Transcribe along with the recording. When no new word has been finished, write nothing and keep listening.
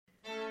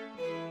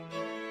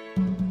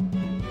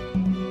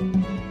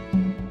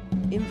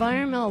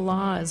Environmental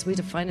law, as we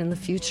define in the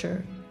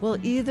future, will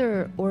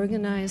either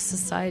organize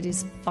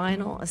society's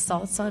final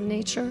assaults on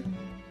nature,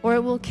 or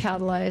it will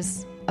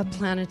catalyze a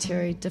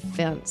planetary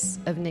defense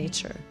of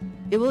nature.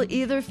 It will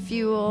either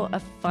fuel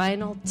a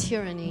final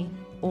tyranny,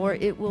 or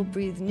it will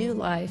breathe new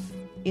life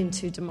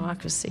into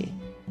democracy.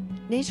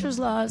 Nature's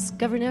laws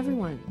govern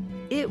everyone.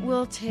 It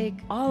will take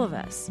all of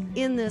us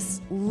in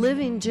this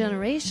living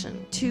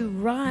generation to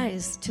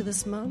rise to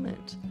this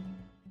moment.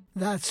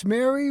 That's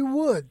Mary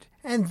Wood,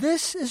 and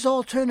this is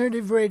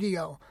Alternative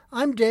Radio.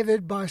 I'm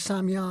David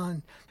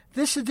Barsamian.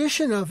 This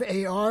edition of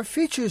AR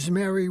features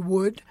Mary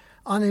Wood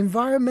on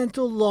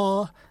environmental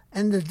law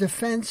and the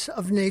defense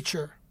of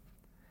nature.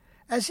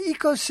 As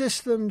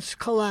ecosystems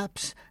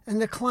collapse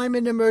and the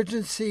climate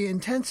emergency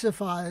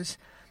intensifies,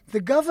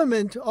 the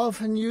government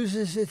often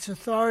uses its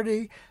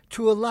authority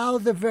to allow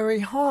the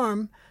very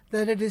harm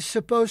that it is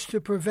supposed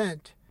to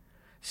prevent.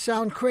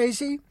 Sound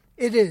crazy?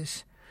 It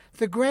is.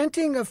 The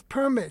granting of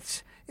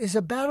permits is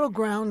a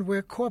battleground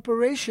where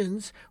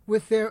corporations,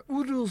 with their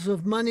oodles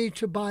of money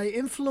to buy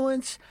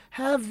influence,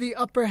 have the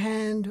upper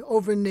hand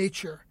over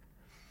nature.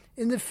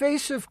 In the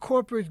face of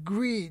corporate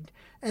greed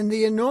and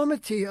the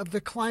enormity of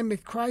the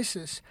climate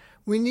crisis,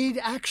 we need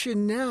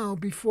action now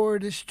before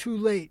it is too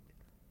late.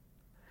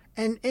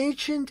 An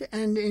ancient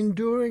and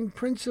enduring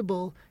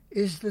principle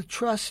is the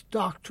trust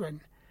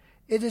doctrine.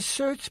 It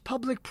asserts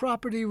public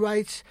property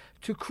rights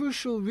to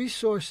crucial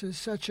resources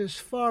such as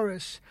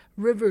forests,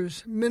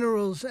 rivers,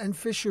 minerals, and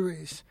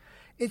fisheries.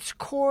 Its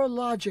core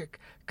logic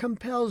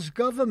compels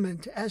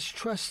government as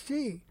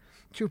trustee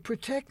to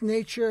protect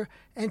nature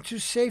and to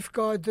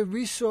safeguard the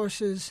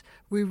resources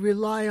we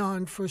rely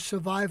on for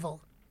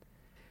survival.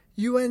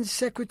 UN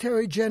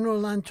Secretary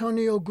General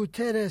Antonio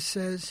Guterres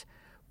says,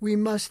 "We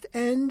must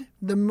end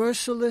the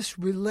merciless,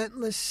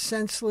 relentless,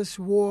 senseless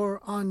war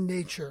on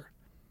nature."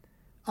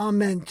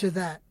 Amen to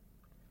that.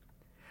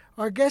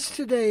 Our guest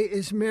today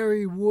is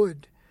Mary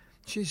Wood.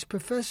 She's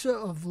professor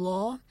of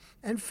law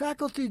and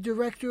faculty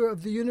director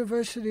of the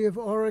University of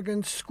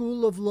Oregon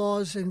School of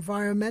Law's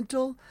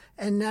Environmental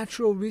and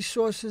Natural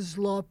Resources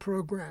Law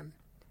program.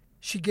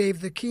 She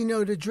gave the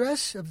keynote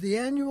address of the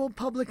annual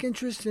Public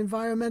Interest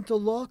Environmental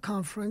Law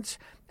Conference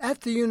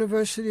at the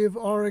University of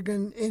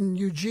Oregon in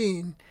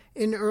Eugene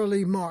in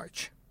early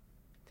March.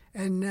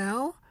 And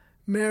now,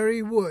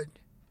 Mary Wood.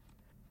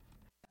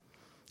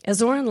 As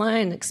Oren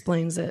Lyon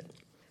explains it,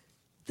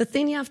 the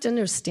thing you have to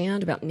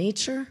understand about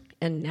nature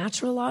and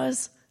natural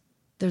laws,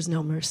 there's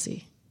no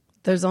mercy.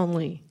 There's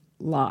only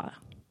law.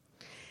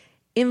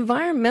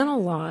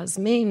 Environmental law's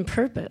main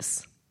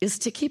purpose is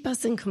to keep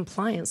us in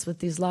compliance with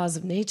these laws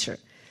of nature,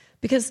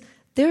 because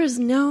there is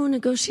no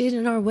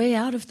negotiating our way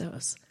out of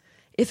those.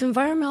 If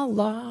environmental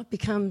law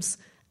becomes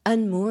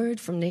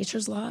unmoored from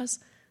nature's laws,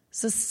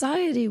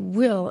 society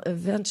will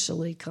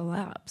eventually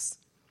collapse.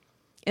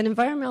 And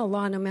environmental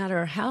law, no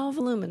matter how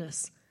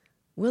voluminous,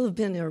 will have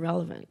been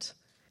irrelevant.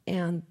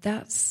 And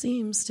that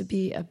seems to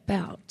be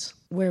about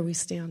where we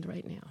stand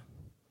right now.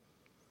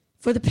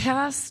 For the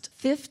past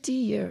 50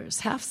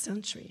 years, half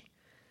century,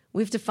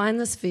 we've defined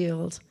this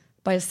field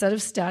by a set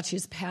of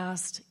statutes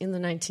passed in the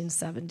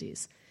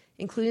 1970s,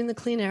 including the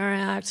Clean Air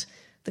Act,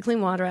 the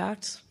Clean Water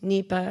Act,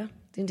 NEPA,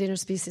 the Endangered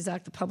Species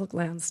Act, the Public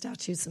Land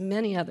Statutes, and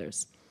many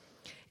others.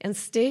 And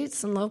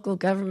states and local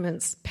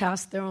governments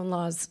passed their own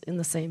laws in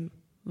the same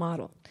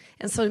model,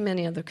 and so do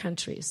many other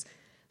countries.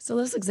 So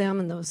let's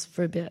examine those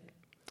for a bit.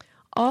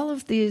 All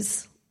of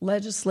these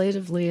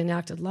legislatively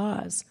enacted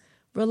laws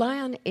rely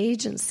on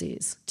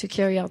agencies to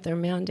carry out their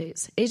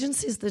mandates,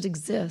 agencies that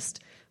exist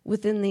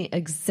within the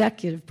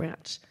executive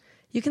branch.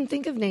 You can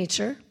think of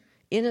nature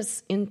in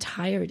its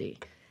entirety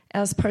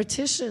as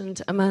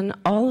partitioned among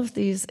all of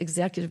these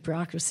executive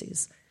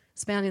bureaucracies,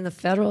 spanning the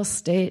federal,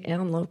 state,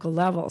 and local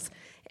levels.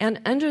 And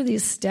under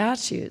these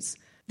statutes,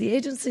 the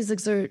agencies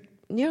exert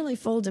nearly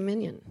full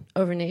dominion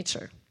over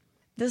nature.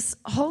 This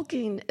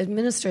hulking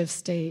administrative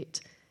state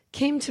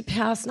came to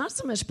pass not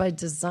so much by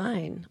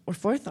design or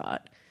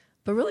forethought,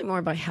 but really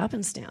more by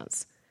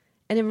happenstance.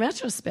 And in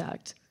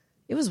retrospect,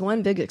 it was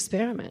one big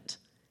experiment,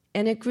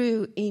 and it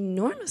grew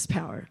enormous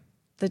power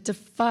that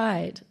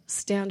defied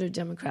standard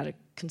democratic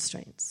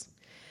constraints.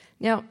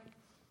 Now,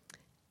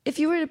 if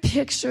you were to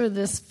picture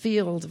this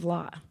field of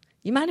law,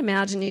 you might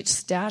imagine each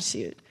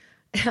statute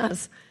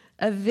as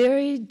a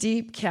very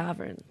deep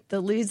cavern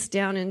that leads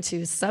down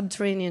into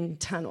subterranean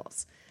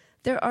tunnels.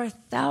 There are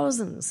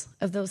thousands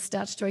of those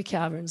statutory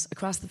caverns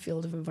across the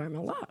field of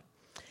environmental law.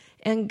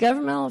 And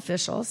governmental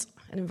officials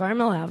and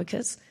environmental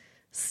advocates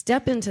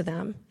step into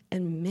them,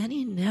 and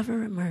many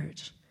never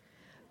emerge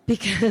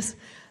because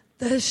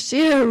the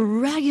sheer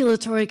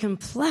regulatory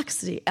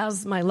complexity,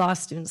 as my law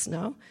students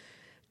know,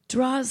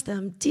 draws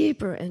them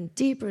deeper and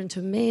deeper into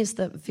a maze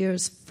that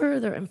veers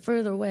further and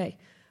further away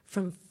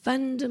from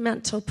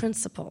fundamental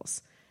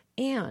principles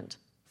and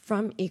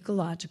from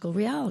ecological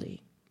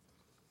reality.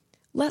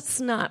 Let's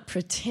not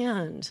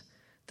pretend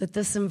that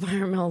this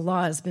environmental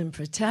law has been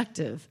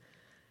protective.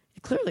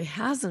 It clearly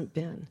hasn't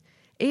been.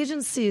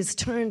 Agencies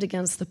turned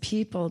against the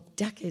people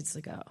decades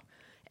ago,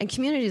 And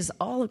communities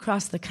all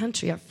across the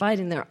country are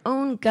fighting their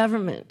own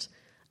government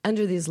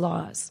under these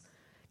laws.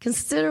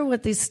 Consider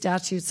what these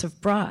statutes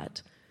have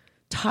brought.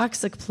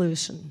 Toxic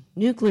pollution,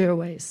 nuclear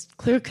waste,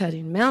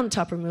 clear-cutting,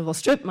 mountaintop removal,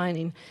 strip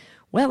mining,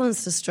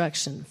 wetlands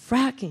destruction,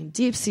 fracking,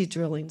 deep-sea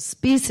drilling,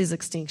 species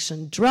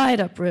extinction,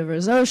 dried-up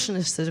rivers, ocean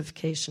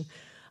acidification,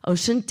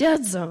 ocean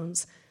dead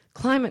zones,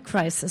 climate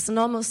crisis, and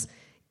almost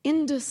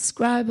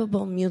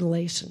indescribable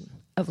mutilation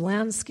of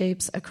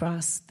landscapes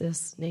across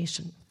this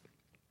nation.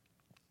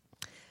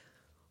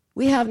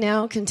 We have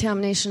now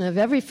contamination of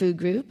every food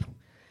group,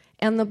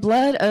 and the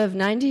blood of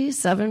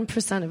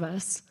 97% of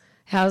us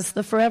has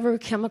the forever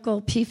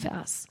chemical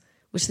PFAS,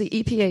 which the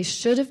EPA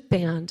should have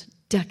banned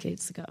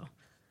decades ago.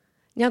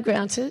 Now,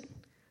 granted,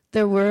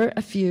 there were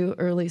a few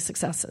early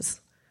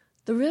successes.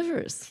 The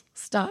rivers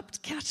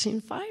stopped catching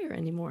fire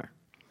anymore.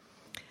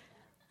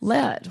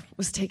 Lead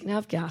was taken out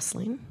of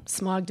gasoline,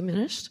 smog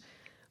diminished,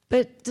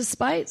 but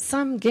despite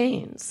some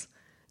gains,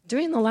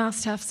 during the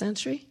last half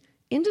century,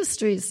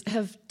 industries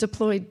have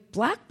deployed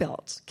black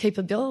belt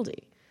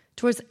capability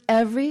towards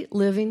every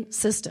living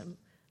system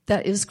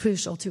that is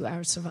crucial to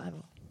our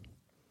survival.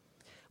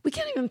 We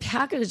can't even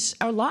package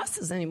our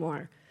losses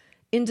anymore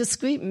in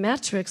discrete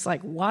metrics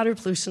like water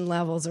pollution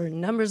levels or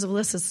numbers of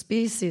listed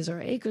species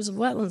or acres of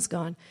wetlands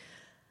gone.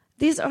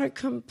 These are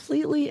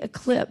completely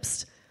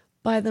eclipsed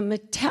by the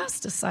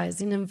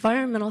metastasizing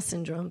environmental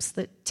syndromes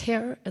that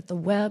tear at the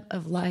web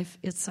of life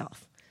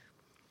itself.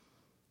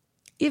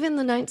 Even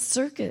the Ninth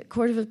Circuit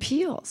Court of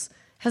Appeals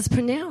has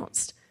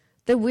pronounced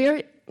that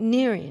we're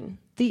nearing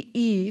the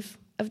eve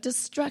of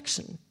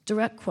destruction,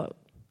 direct quote.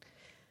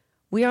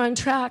 We are on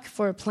track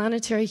for a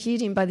planetary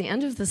heating by the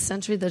end of this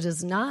century that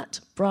is not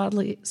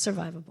broadly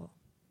survivable.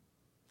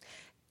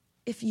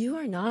 If you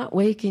are not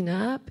waking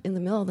up in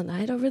the middle of the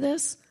night over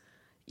this,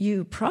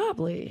 you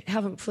probably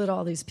haven't put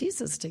all these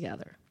pieces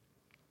together.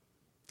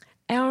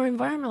 Our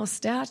environmental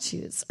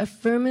statutes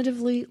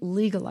affirmatively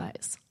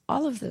legalize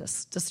all of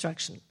this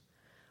destruction.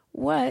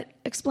 What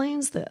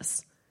explains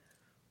this?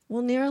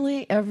 Well,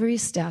 nearly every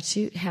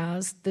statute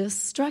has this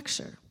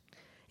structure.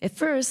 It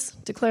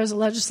first declares a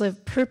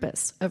legislative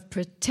purpose of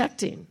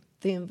protecting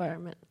the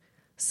environment.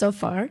 So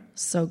far,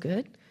 so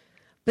good.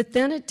 But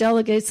then it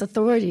delegates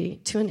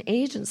authority to an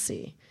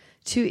agency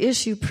to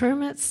issue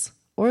permits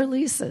or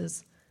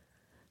leases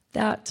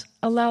that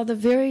allow the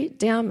very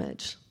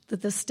damage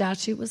that the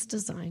statute was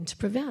designed to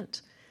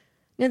prevent.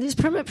 Now, these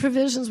permit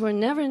provisions were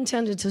never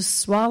intended to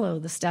swallow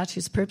the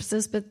statute's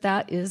purposes, but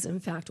that is, in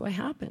fact, what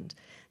happened.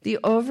 The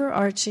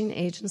overarching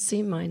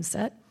agency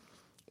mindset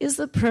is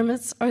the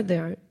permits are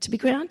there to be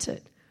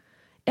granted.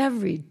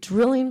 Every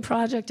drilling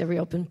project, every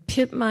open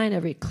pit mine,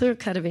 every clear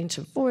cut of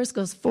ancient forest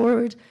goes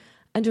forward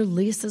under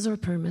leases or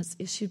permits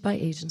issued by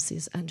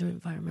agencies under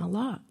environmental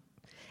law.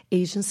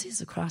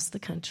 Agencies across the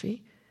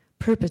country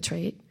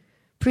perpetrate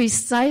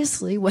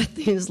precisely what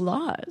these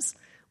laws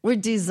were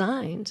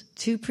designed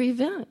to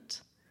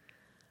prevent.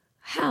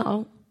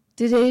 How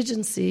did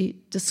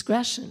agency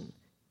discretion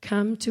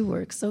come to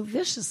work so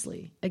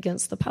viciously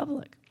against the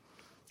public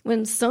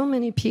when so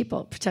many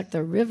people protect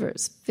their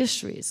rivers,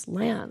 fisheries,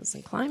 lands,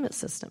 and climate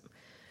system?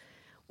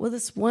 Well,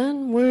 this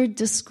one word,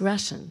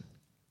 discretion,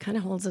 kind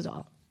of holds it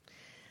all.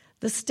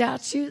 The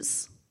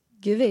statutes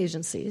give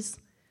agencies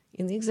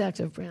in the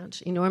executive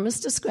branch enormous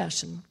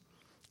discretion,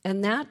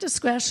 and that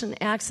discretion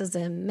acts as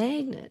a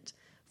magnet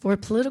for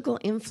political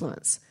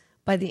influence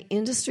by the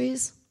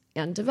industries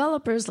and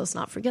developers, let's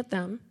not forget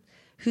them,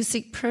 who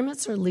seek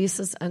permits or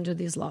leases under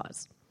these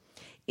laws.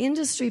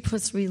 Industry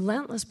puts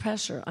relentless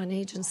pressure on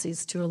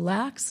agencies to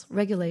relax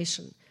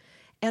regulation,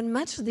 and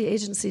much of the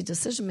agency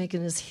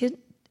decision-making is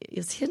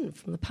hidden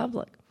from the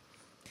public.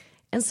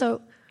 And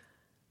so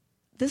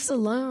this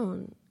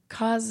alone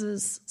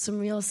causes some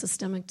real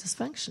systemic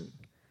dysfunction.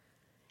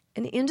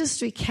 And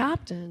industry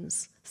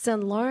captains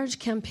send large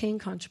campaign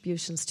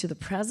contributions to the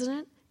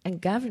president and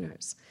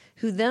governors,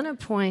 who then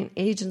appoint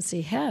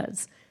agency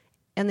heads,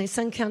 and they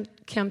send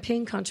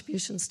campaign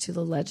contributions to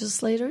the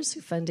legislators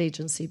who fund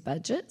agency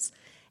budgets,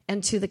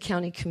 and to the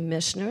county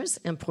commissioners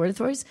and port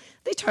authorities.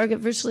 They target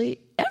virtually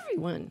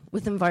everyone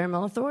with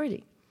environmental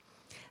authority.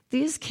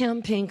 These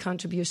campaign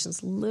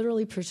contributions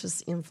literally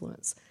purchase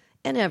influence,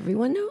 and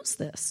everyone knows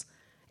this.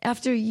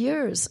 After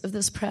years of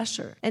this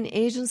pressure, an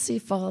agency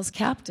falls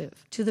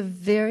captive to the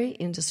very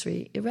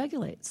industry it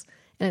regulates.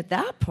 And at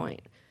that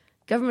point,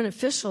 government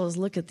officials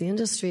look at the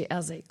industry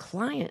as a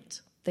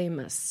client they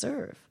must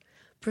serve.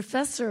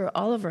 Professor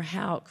Oliver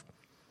Houck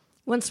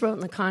once wrote in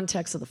the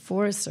context of the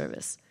Forest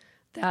Service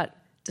that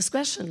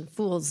discretion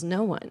fools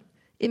no one.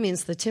 It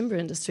means the timber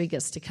industry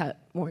gets to cut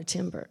more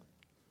timber.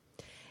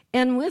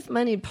 And with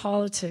moneyed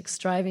politics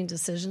driving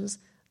decisions,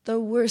 the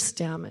worst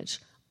damage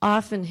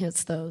often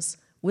hits those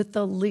with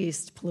the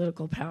least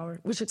political power,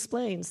 which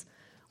explains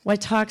why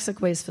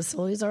toxic waste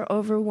facilities are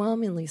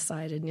overwhelmingly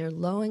sited near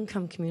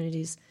low-income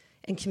communities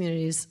and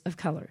communities of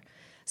color.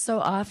 So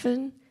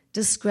often,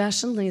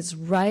 discretion leads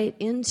right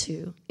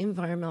into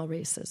environmental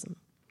racism.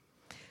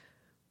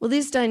 Well,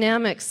 these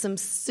dynamics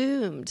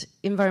subsumed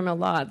environmental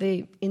law.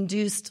 They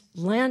induced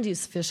land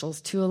use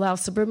officials to allow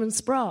suburban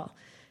sprawl,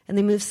 and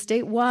they moved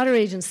state water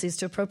agencies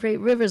to appropriate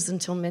rivers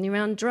until many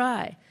ran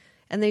dry,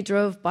 and they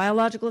drove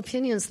biological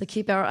opinions that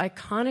keep our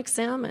iconic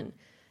salmon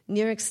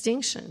near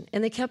extinction,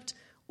 and they kept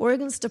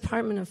Oregon's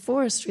Department of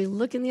Forestry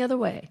looking the other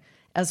way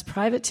as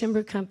private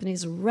timber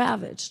companies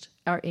ravaged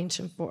our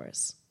ancient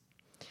forests.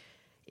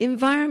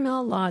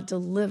 Environmental law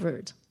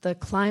delivered the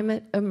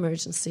climate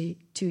emergency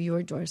to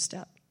your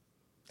doorstep.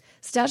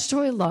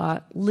 Statutory law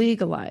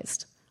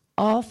legalized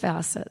all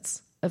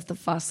facets of the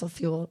fossil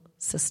fuel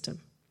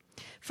system,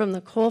 from the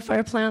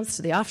coal-fired plants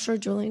to the offshore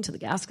drilling to the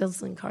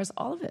gas-guzzling cars,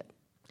 all of it.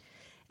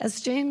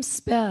 As James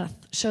Speth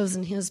shows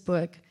in his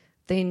book,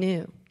 They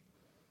Knew.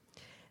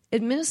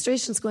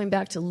 Administrations going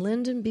back to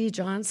Lyndon B.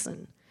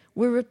 Johnson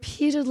were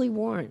repeatedly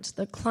warned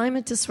that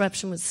climate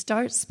disruption would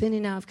start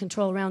spinning out of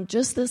control around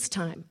just this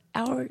time,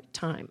 our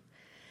time.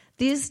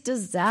 These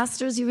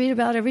disasters you read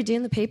about every day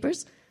in the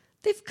papers,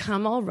 they've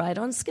come all right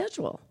on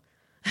schedule.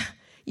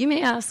 You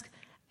may ask,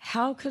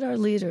 how could our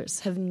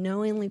leaders have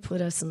knowingly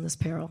put us in this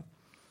peril?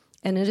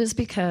 And it is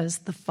because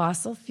the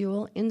fossil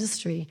fuel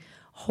industry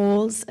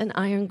holds an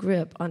iron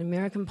grip on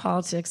American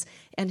politics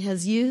and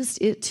has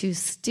used it to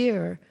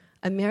steer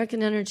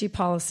American energy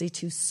policy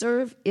to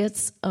serve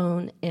its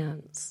own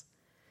ends.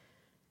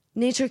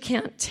 Nature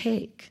can't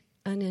take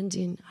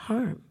unending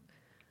harm.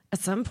 At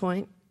some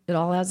point, it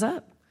all adds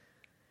up.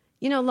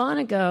 Long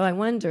ago, I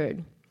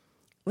wondered,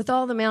 with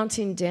all the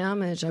mounting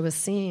damage I was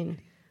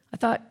seeing, I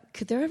thought,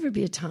 could there ever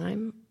be a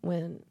time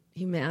when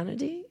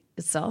humanity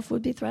itself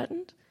would be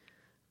threatened?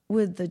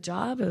 Would the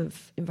job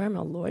of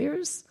environmental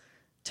lawyers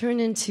turn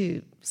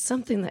into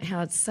something that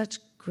had such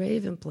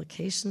grave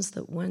implications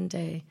that one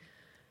day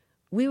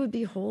we would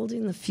be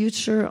holding the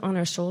future on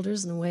our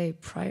shoulders in a way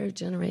prior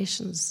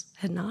generations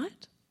had not?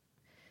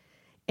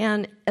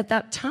 And at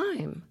that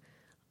time,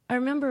 I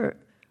remember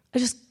I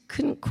just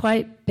couldn't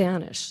quite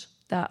banish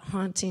that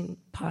haunting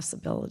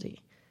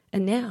possibility.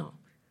 And now,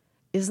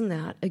 isn't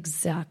that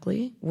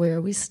exactly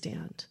where we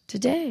stand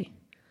today?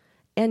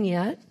 And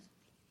yet,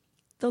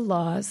 the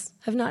laws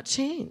have not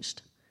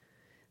changed.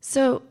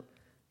 So,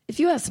 if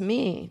you ask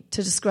me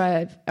to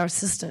describe our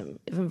system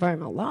of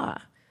environmental law,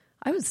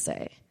 I would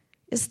say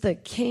it's the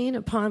cane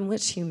upon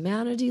which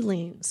humanity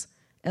leans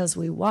as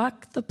we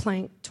walk the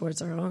plank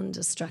towards our own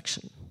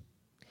destruction.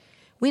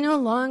 We no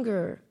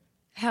longer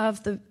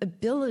have the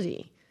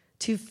ability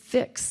to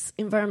fix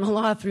environmental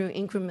law through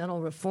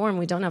incremental reform.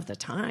 We don't have the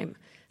time.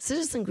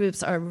 Citizen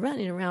groups are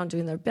running around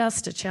doing their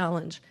best to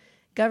challenge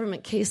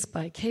government case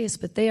by case,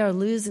 but they are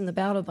losing the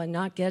battle by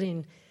not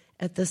getting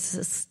at the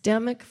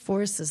systemic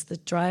forces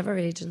that drive our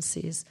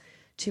agencies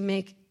to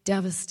make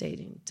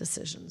devastating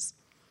decisions.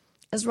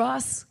 As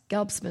Ross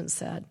Gelbsman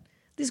said,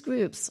 these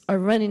groups are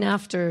running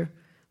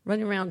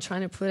around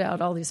trying to put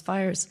out all these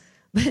fires,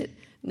 but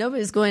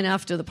nobody's going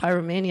after the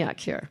pyromaniac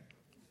here.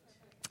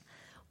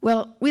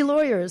 Well, we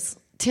lawyers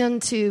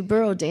tend to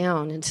burrow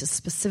down into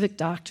specific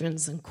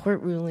doctrines and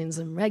court rulings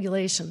and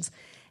regulations,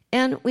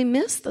 and we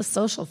miss the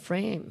social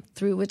frame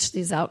through which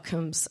these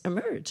outcomes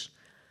emerge.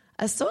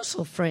 A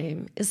social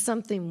frame is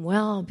something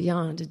well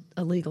beyond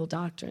a legal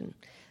doctrine.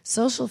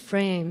 Social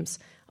frames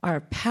are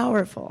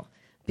powerful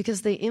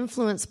because they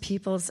influence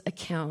people's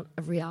account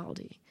of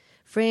reality.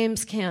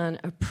 Frames can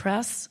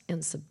oppress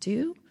and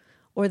subdue,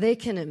 or they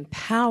can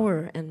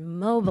empower and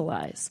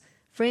mobilize.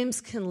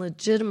 Frames can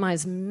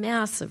legitimize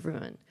massive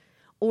ruin,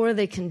 or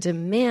they can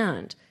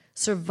demand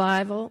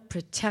survival,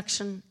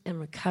 protection, and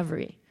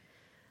recovery.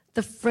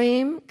 The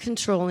frame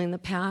controlling the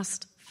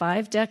past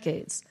 5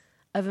 decades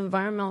of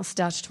environmental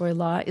statutory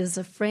law is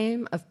a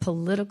frame of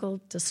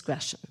political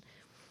discretion.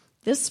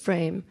 This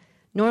frame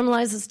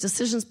normalizes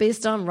decisions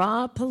based on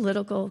raw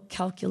political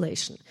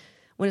calculation.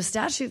 When a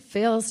statute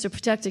fails to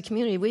protect a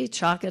community, we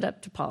chalk it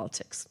up to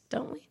politics,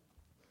 don't we?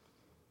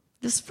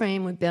 This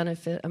frame would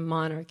benefit a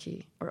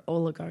monarchy or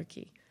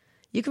oligarchy.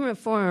 You can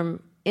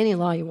reform any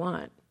law you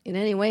want, in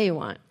any way you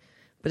want,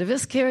 but if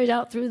it's carried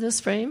out through this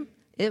frame,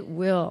 it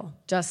will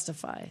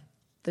justify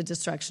the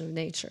destruction of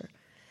nature.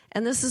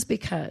 And this is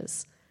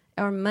because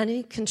our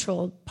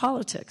money-controlled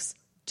politics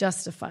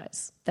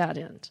justifies that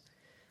end.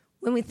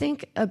 When we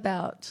think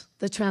about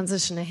the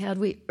transition ahead,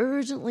 we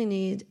urgently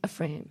need a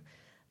frame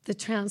that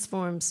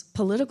transforms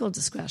political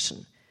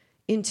discretion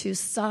into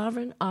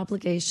sovereign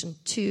obligation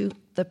to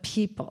the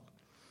people.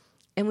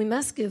 And we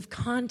must give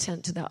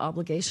content to that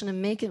obligation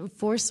and make it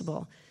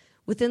enforceable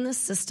within the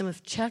system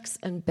of checks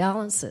and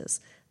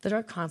balances that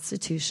our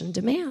Constitution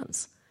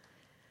demands.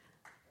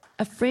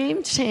 A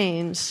frame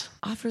change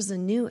offers a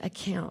new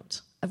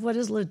account of what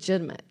is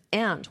legitimate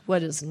and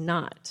what is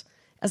not.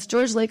 As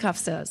George Lakoff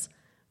says,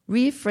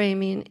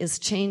 reframing is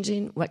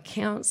changing what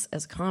counts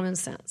as common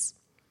sense.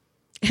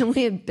 And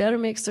we had better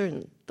make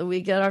certain that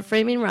we get our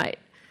framing right,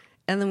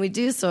 and then we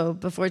do so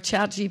before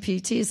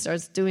ChatGPT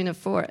starts doing it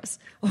for us.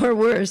 Or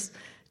worse,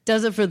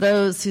 does it for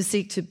those who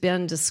seek to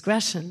bend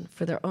discretion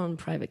for their own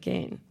private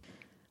gain.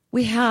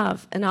 We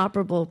have an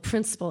operable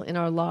principle in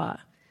our law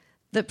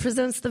that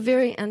presents the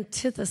very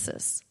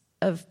antithesis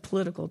of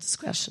political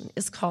discretion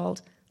is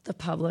called the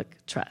public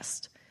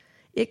trust.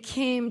 It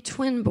came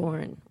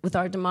twin-born with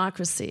our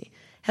democracy,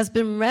 has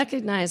been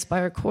recognized by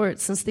our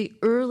courts since the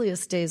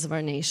earliest days of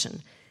our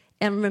nation,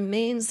 and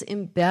remains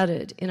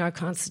embedded in our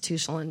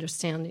constitutional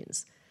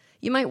understandings.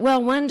 You might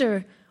well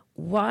wonder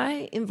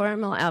why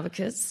environmental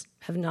advocates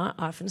have not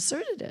often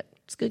asserted it.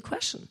 It's a good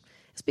question.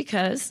 It's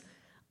because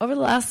over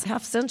the last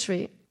half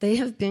century, they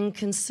have been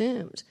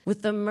consumed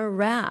with the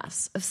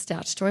morass of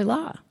statutory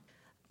law.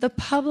 The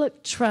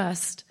public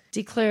trust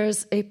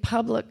declares a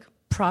public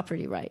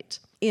property right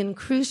in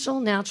crucial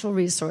natural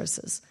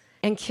resources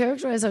and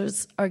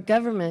characterizes our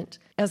government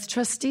as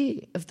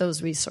trustee of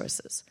those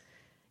resources.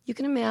 You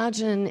can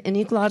imagine an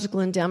ecological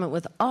endowment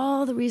with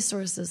all the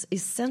resources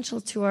essential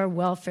to our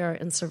welfare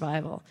and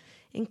survival,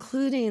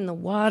 including the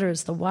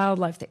waters, the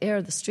wildlife, the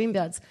air, the stream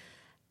beds.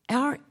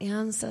 Our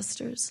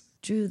ancestors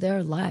drew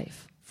their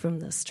life from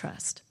this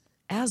trust,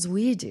 as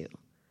we do,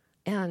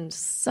 and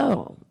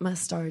so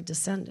must our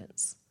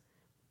descendants.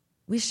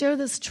 We share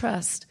this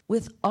trust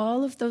with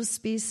all of those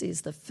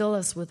species that fill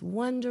us with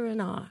wonder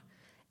and awe,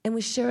 and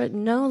we share it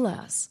no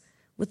less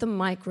with the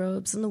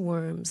microbes and the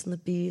worms and the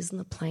bees and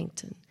the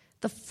plankton,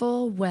 the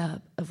full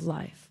web of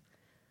life.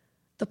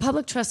 The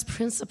public trust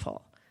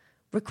principle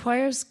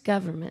requires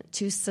government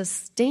to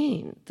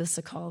sustain this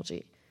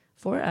ecology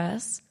for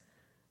us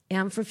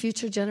and for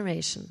future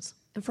generations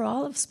and for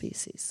all of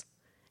species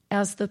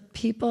as the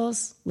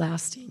people's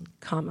lasting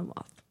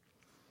commonwealth.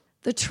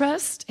 The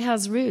trust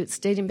has roots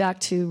dating back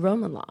to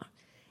Roman law,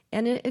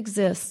 and it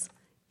exists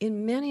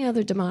in many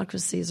other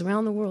democracies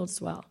around the world as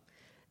well.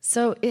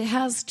 So it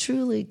has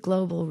truly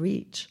global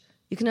reach.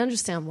 You can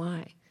understand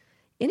why.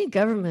 Any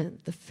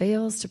government that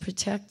fails to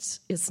protect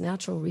its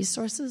natural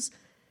resources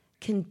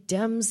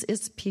condemns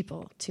its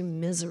people to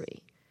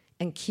misery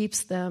and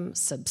keeps them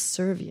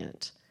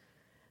subservient.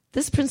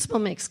 This principle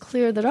makes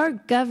clear that our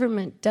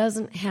government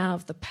doesn't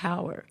have the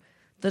power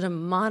that a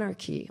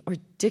monarchy or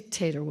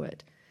dictator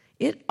would.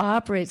 It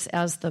operates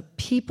as the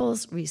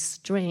people's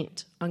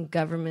restraint on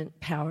government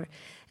power.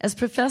 As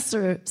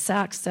Professor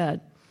Sachs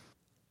said,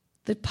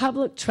 the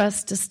public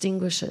trust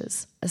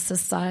distinguishes a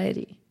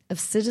society of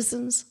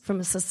citizens from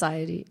a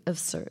society of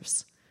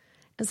serfs.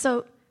 And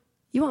so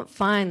you won't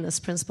find this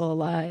principle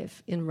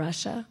alive in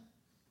Russia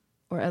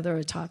or other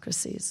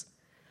autocracies.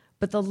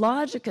 But the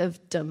logic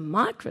of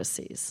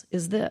democracies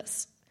is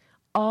this: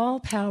 all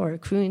power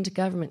accruing to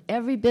government,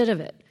 every bit of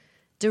it,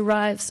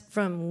 derives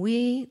from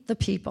we, the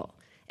people.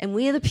 And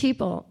we, the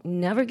people,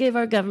 never gave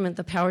our government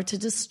the power to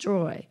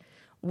destroy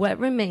what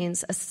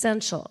remains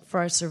essential for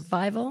our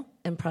survival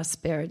and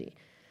prosperity.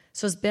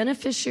 So as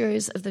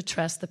beneficiaries of the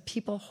trust, the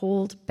people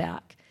hold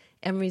back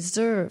and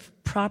reserve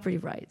property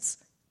rights,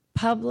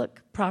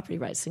 public property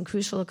rights in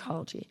crucial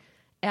ecology,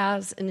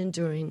 as an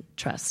enduring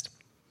trust.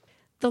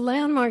 The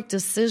landmark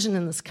decision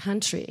in this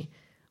country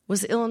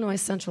was Illinois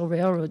Central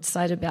Railroad,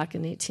 decided back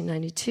in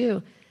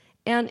 1892.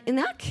 And in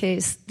that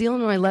case, the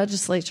Illinois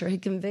legislature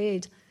had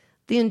conveyed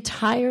the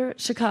entire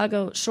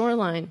Chicago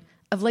shoreline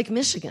of Lake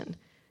Michigan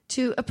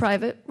to a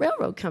private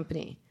railroad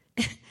company.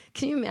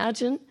 Can you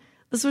imagine?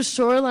 This was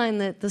shoreline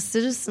that the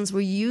citizens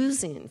were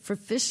using for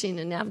fishing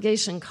and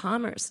navigation and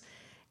commerce.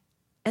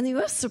 And the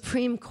U.S.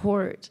 Supreme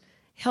Court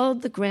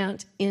held the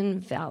grant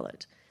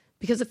invalid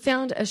because it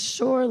found a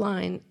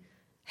shoreline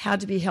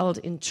had to be held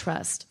in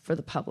trust for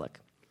the public.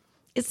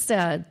 It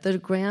said that a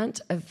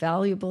grant of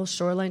valuable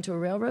shoreline to a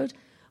railroad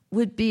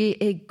would be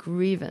a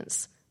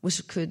grievance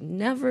which could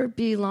never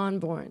be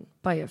lawn-borne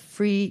by a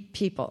free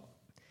people.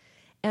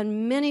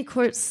 And many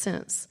courts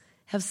since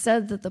have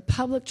said that the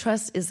public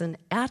trust is an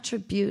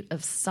attribute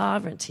of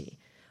sovereignty,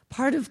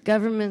 part of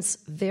government's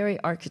very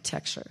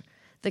architecture,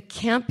 that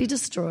can't be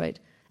destroyed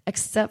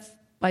except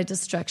by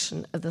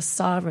destruction of the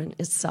sovereign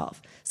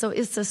itself. So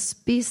it's a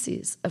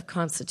species of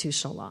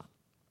constitutional law.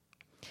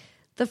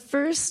 The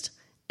first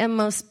and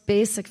most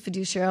basic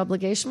fiduciary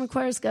obligation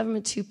requires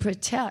government to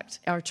protect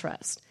our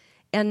trust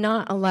and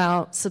not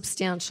allow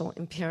substantial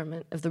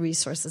impairment of the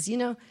resources. You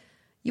know,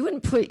 you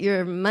wouldn't put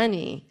your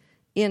money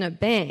in a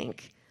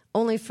bank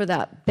only for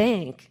that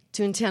bank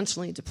to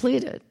intentionally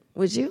deplete it,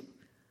 would you?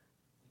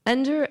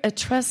 Under a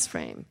trust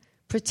frame,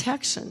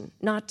 protection,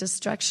 not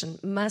destruction,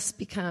 must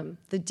become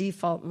the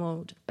default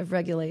mode of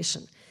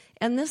regulation.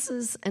 And this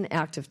is an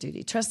active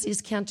duty.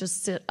 Trustees can't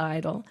just sit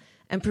idle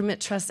and permit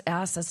trust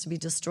assets to be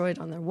destroyed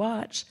on their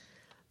watch.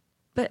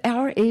 But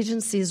our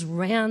agencies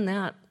ran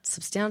that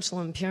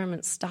substantial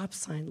impairment stop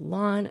sign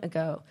long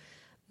ago.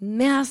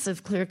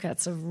 Massive clear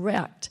cuts have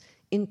wrecked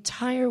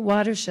entire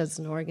watersheds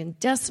in Oregon,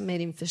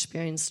 decimating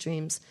fish-bearing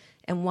streams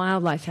and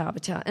wildlife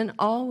habitat, and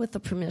all with the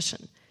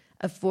permission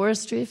of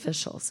forestry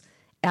officials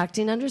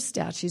acting under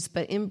statutes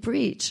but in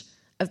breach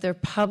of their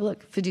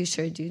public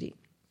fiduciary duty.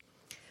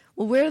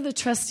 Well, where the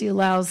trustee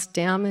allows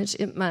damage,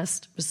 it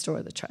must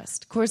restore the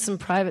trust. Courts in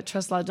private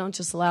trust law don't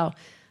just allow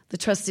the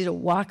trustee to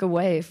walk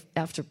away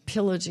after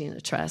pillaging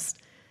a trust.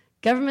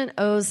 Government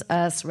owes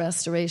us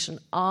restoration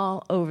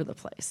all over the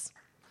place.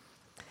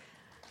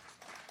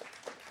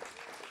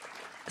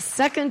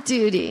 Second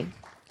duty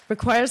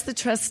requires the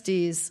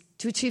trustees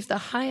to achieve the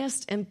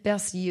highest and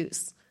best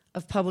use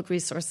of public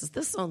resources.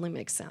 This only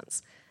makes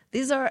sense.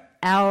 These are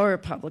our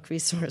public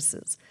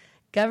resources.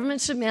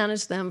 Government should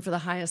manage them for the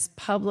highest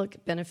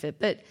public benefit,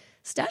 but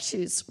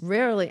statutes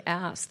rarely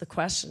ask the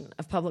question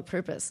of public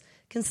purpose.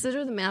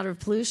 Consider the matter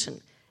of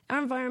pollution. Our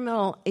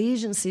environmental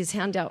agencies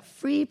hand out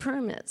free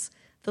permits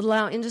that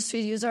allow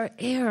industry to use our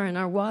air and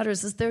our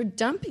waters as their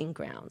dumping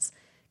grounds.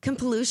 Can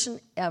pollution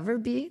ever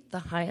be the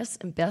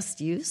highest and best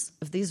use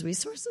of these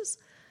resources?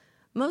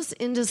 Most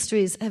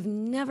industries have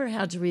never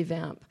had to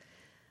revamp,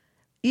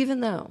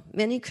 even though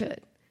many could,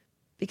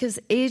 because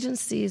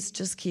agencies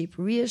just keep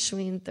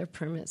reissuing their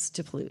permits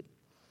to pollute.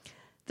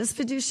 This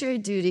fiduciary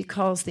duty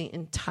calls the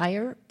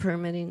entire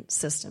permitting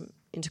system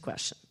into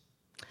question.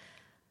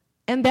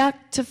 And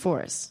back to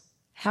forests.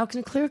 How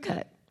can a clear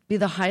cut be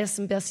the highest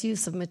and best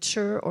use of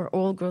mature or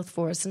old-growth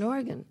forests in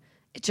Oregon?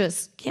 It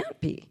just can't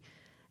be.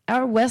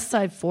 Our West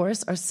Side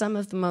forests are some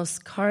of the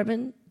most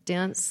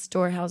carbon-dense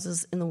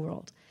storehouses in the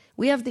world.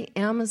 We have the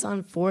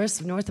Amazon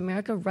forest of North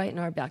America right in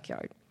our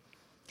backyard.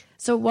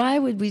 So why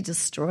would we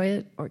destroy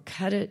it or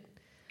cut it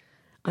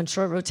on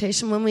short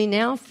rotation when we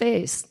now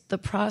face the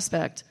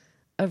prospect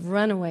of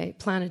runaway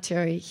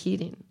planetary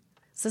heating?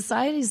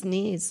 Society's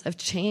needs have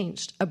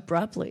changed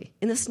abruptly.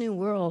 In this new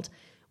world,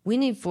 we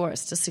need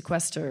forests to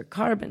sequester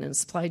carbon and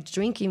supply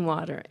drinking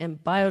water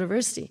and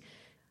biodiversity.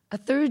 A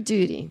third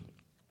duty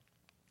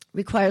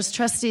requires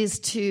trustees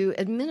to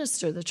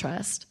administer the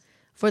trust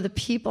for the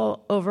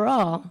people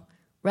overall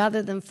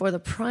rather than for the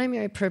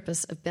primary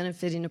purpose of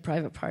benefiting a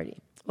private party.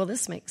 Well,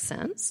 this makes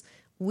sense.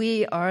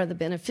 We are the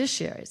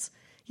beneficiaries.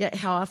 Yet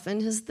how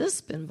often has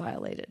this been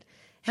violated?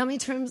 How many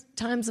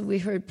times have we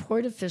heard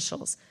port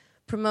officials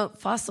promote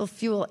fossil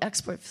fuel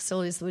export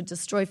facilities that would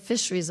destroy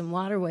fisheries and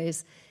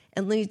waterways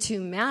and lead to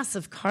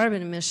massive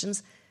carbon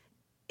emissions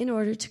in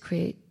order to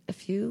create a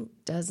few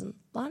dozen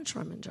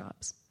longshoreman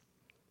jobs?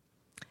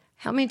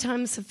 How many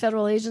times have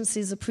federal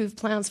agencies approved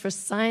plans for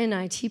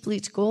cyanide heap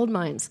leach gold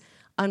mines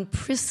on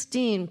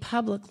pristine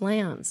public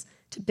lands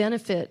to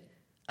benefit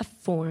a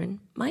foreign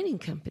mining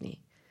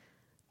company?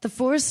 The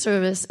Forest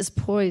Service is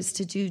poised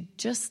to do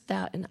just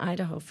that in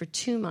Idaho for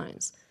 2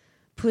 mines,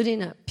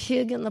 putting a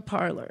pig in the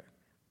parlor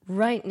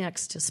right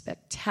next to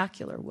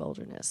spectacular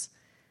wilderness.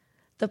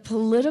 The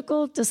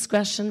political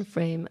discretion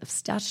frame of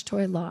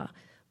statutory law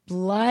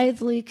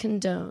blithely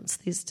condones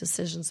these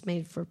decisions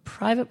made for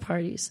private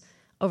parties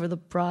over the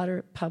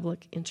broader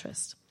public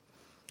interest.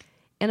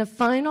 And a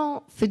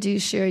final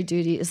fiduciary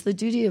duty is the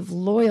duty of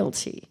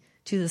loyalty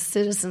to the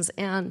citizens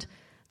and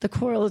the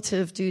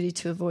correlative duty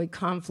to avoid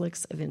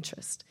conflicts of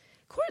interest.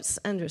 Courts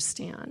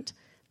understand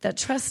that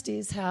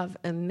trustees have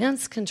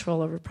immense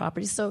control over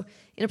property, so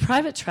in a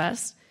private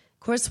trust,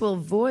 courts will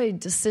avoid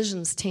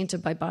decisions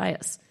tainted by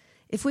bias.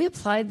 If we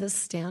applied this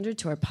standard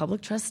to our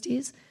public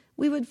trustees,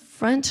 we would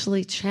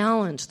frontally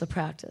challenge the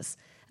practice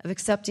of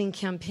accepting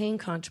campaign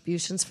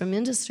contributions from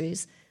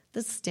industries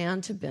that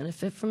stand to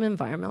benefit from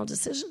environmental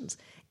decisions.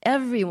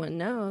 Everyone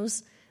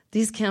knows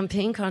these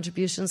campaign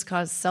contributions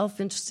cause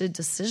self-interested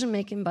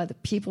decision-making by the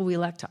people we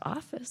elect to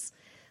office.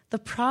 The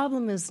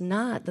problem is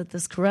not that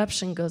this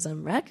corruption goes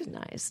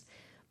unrecognized,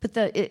 but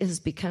that it has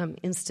become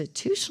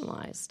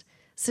institutionalized.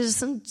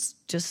 Citizens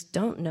just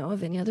don't know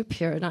of any other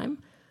paradigm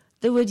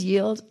that would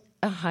yield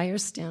a higher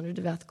standard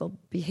of ethical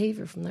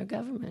behavior from their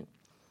government.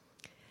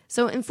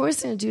 So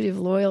enforcing a duty of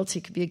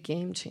loyalty could be a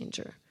game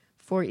changer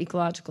for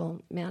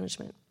ecological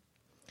management.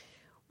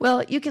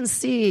 Well, you can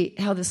see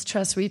how this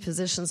trust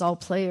repositions all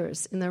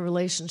players in their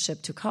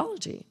relationship to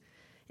ecology.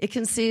 It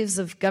conceives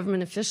of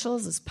government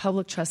officials as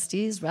public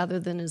trustees rather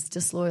than as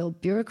disloyal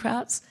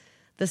bureaucrats.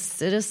 The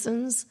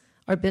citizens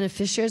are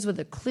beneficiaries with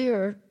a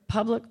clear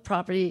public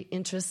property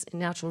interest in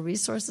natural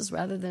resources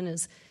rather than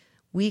as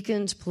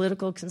weakened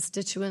political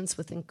constituents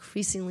with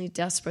increasingly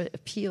desperate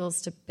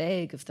appeals to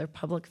beg of their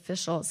public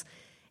officials.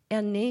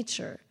 And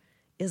nature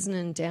is an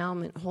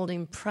endowment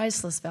holding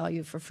priceless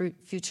value for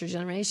future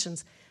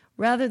generations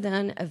rather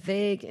than a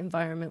vague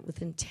environment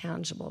with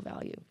intangible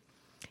value.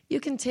 You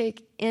can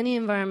take any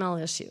environmental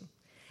issue,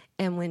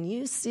 and when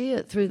you see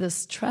it through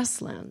this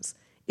trust lens,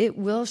 it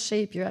will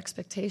shape your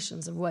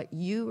expectations of what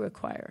you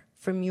require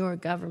from your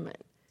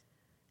government.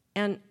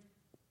 And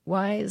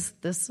why is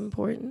this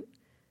important?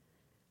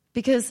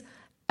 Because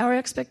our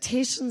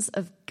expectations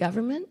of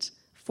government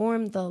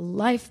form the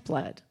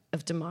lifeblood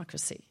of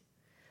democracy.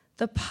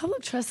 The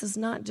public trust is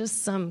not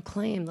just some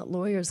claim that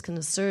lawyers can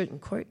assert in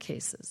court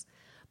cases.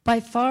 By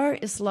far,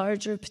 its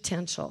larger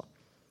potential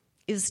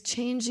is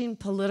changing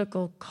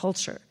political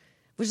culture,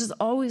 which is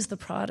always the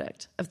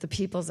product of the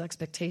people's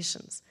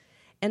expectations.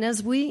 And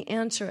as we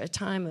enter a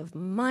time of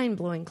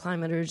mind-blowing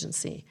climate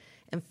urgency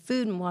and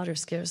food and water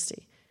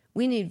scarcity,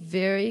 we need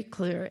very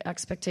clear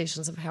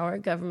expectations of how our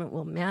government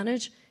will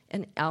manage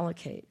and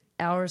allocate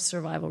our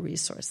survival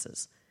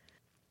resources.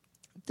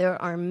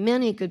 There are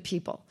many good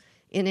people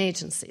in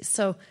agencies,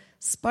 so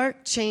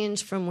spark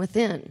change from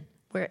within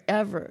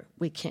wherever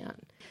we can.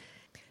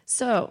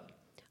 So,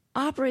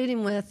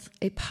 operating with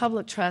a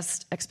public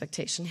trust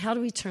expectation, how do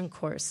we turn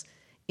course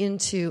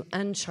into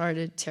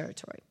uncharted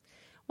territory?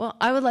 Well,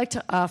 I would like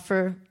to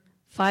offer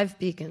 5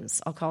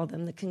 beacons, I'll call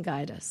them, that can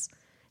guide us.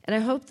 And I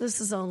hope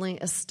this is only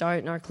a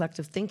start in our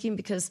collective thinking,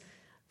 because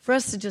for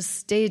us to just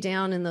stay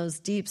down in those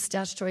deep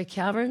statutory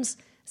caverns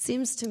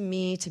seems to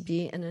me to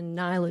be an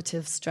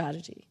annihilative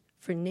strategy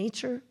for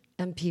nature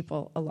and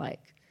people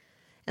alike.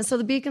 And so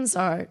the beacons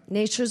are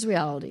nature's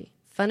reality,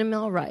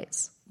 fundamental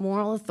rights,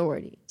 moral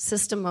authority,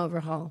 system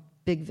overhaul,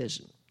 big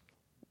vision.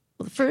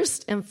 Well, the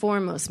first and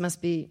foremost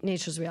must be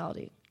nature's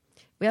reality.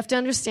 We have to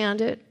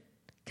understand it,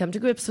 come to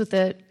grips with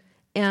it,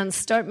 and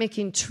start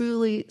making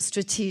truly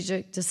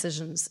strategic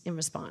decisions in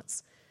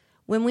response.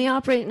 When we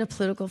operate in a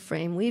political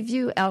frame, we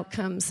view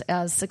outcomes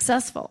as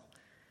successful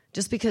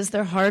just because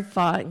they're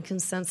hard-fought and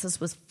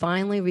consensus was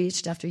finally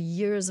reached after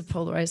years of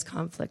polarized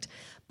conflict.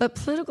 But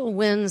political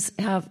wins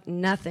have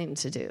nothing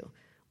to do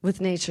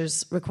with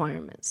nature's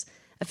requirements.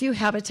 A few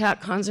habitat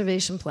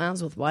conservation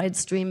plans with wide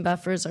stream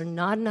buffers are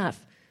not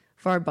enough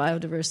for our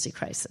biodiversity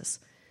crisis.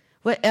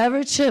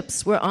 Whatever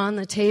chips were on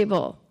the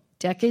table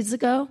decades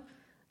ago,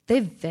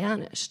 they've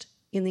vanished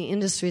in the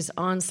industry's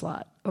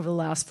onslaught over the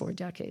last 4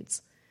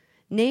 decades.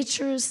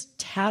 Nature's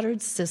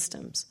tattered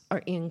systems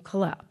are in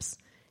collapse,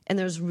 and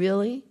there's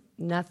really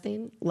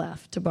nothing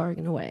left to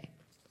bargain away.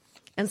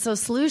 And so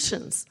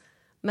solutions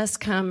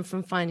must come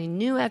from finding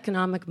new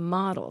economic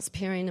models,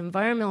 pairing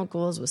environmental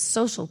goals with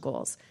social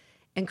goals,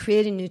 and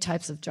creating new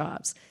types of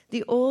jobs.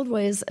 The old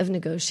ways of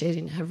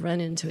negotiating have run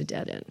into a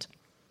dead end.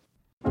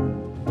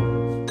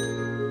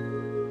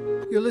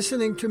 You're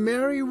listening to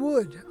Mary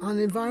Wood on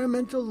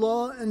environmental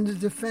law and the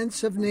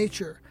defense of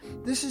nature.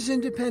 This is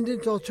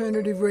Independent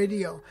Alternative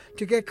Radio.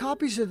 To get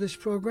copies of this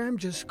program,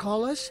 just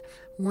call us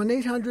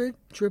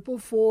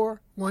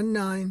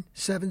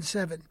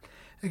 1-800-444-1977.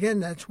 Again,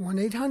 that's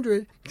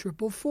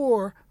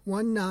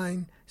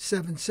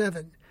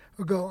 1-800-444-1977.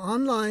 Or go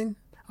online,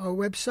 our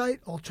website,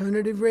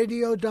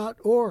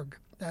 alternativeradio.org.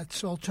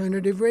 That's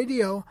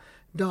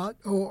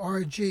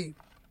alternativeradio.org.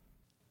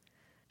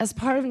 As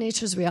part of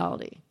nature's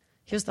reality,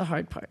 here's the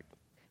hard part.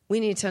 We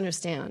need to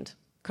understand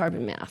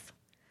carbon math.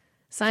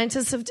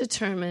 Scientists have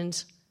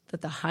determined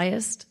that the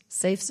highest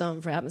safe zone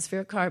for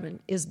atmospheric carbon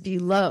is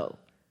below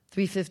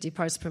 350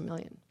 parts per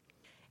million.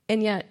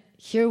 And yet,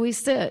 here we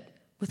sit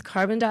with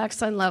carbon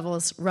dioxide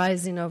levels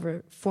rising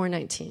over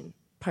 419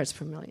 parts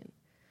per million.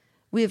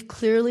 We have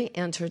clearly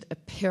entered a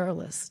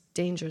perilous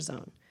danger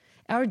zone.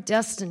 Our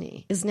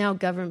destiny is now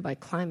governed by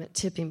climate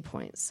tipping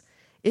points.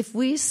 If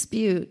we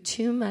spew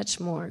too much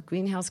more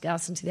greenhouse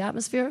gas into the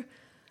atmosphere,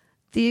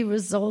 the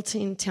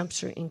resulting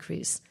temperature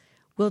increase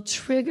will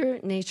trigger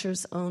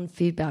nature's own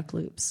feedback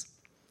loops,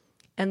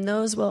 and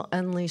those will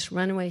unleash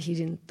runaway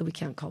heating that we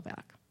can't call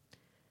back.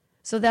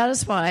 So that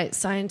is why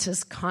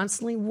scientists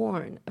constantly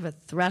warn of a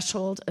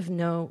threshold of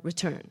no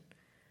return.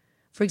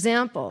 For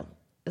example,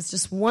 as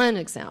just one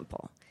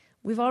example,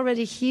 we've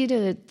already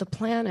heated the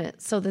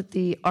planet so that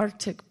the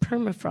Arctic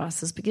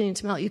permafrost is beginning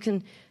to melt. You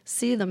can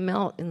see the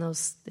melt in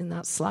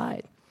that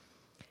slide.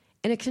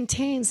 And it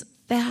contains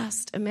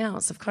vast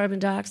amounts of carbon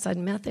dioxide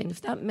and methane.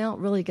 If that melt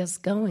really gets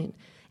going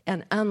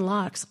and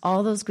unlocks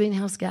all those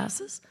greenhouse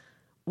gases,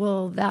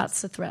 well,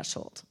 that's the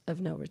threshold of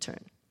no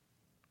return.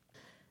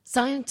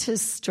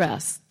 Scientists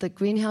stress that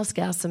greenhouse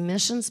gas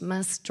emissions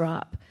must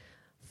drop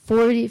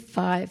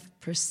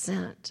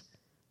 45%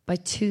 by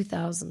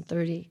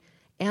 2030,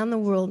 and the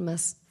world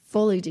must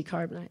fully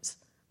decarbonize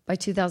by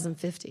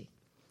 2050.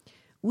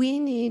 We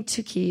need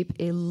to keep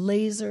a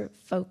laser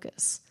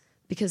focus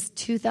because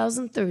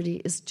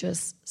 2030 is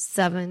just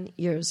 7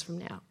 years from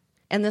now.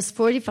 And this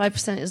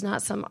 45% is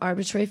not some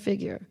arbitrary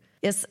figure.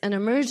 It's an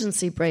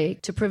emergency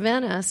brake to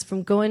prevent us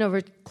from going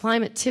over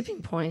climate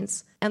tipping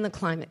points and the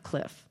climate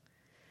cliff.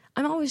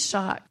 I'm always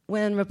shocked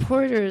when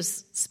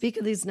reporters speak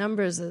of these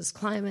numbers as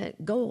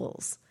climate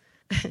goals.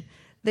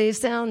 They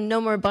sound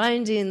no more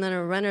binding than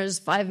a runner's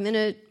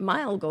 5-minute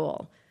mile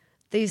goal.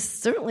 They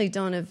certainly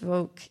don't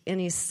evoke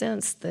any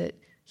sense that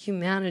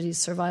humanity's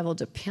survival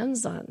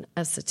depends on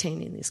us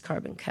attaining these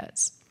carbon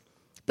cuts.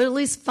 But at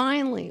least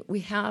finally, we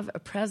have a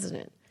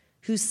president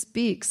who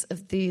speaks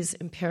of these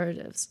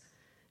imperatives.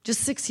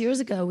 Just 6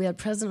 years ago, we had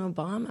President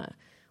Obama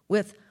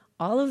with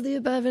all of the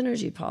above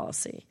energy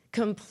policy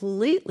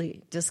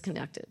completely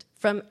disconnected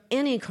from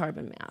any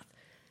carbon math.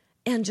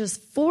 And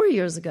just 4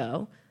 years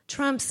ago,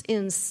 Trump's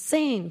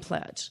insane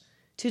pledge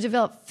to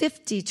develop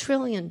 $50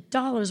 trillion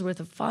worth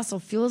of fossil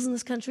fuels in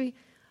this country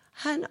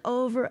hung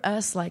over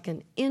us like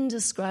an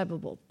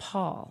indescribable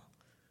pall.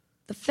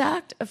 The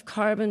fact of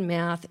carbon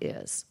math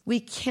is we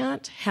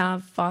can't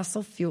have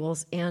fossil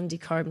fuels and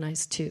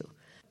decarbonize too.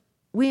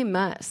 We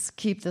must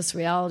keep this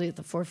reality at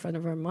the forefront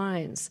of our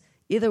minds.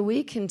 Either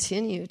we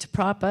continue to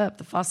prop up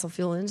the fossil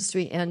fuel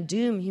industry and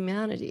doom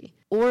humanity,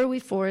 or we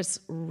force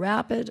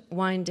rapid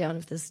wind down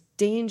of this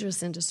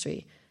dangerous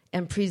industry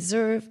and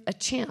preserve a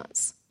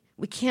chance.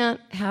 We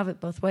can't have it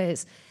both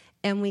ways,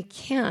 and we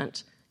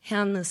can't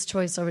hand this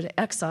choice over to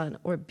Exxon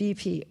or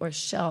BP or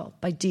Shell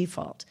by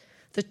default.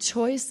 The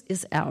choice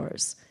is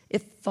ours.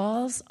 It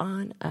falls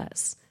on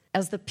us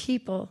as the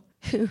people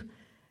who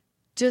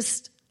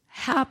just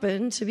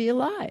happen to be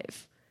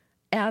alive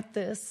at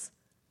this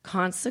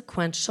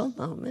consequential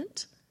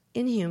moment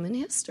in human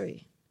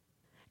history.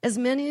 As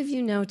many of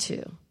you know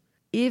too,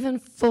 even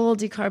full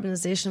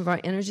decarbonization of our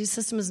energy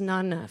system is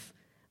not enough,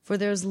 for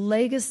there's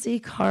legacy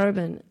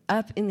carbon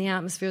up in the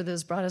atmosphere that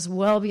has brought us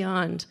well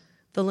beyond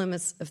the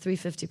limits of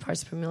 350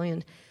 parts per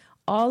million.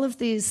 All of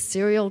these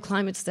serial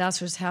climate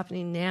disasters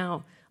happening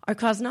now are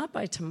caused not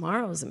by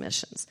tomorrow's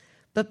emissions,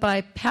 but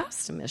by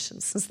past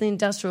emissions since the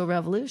Industrial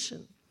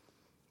Revolution.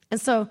 And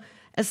so,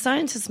 as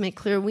scientists make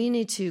clear, we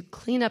need to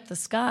clean up the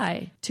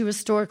sky to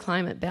restore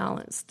climate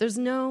balance. There's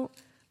no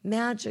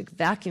magic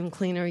vacuum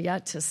cleaner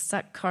yet to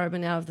suck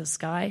carbon out of the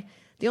sky.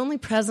 The only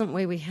present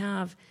way we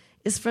have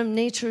is from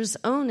nature's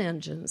own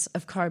engines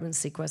of carbon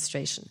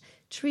sequestration.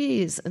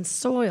 Trees and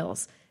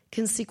soils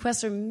can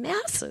sequester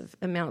massive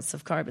amounts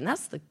of carbon.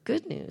 That's the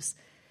good news.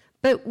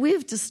 But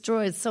we've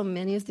destroyed so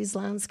many of these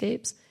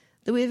landscapes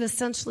that we've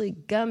essentially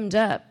gummed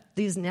up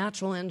these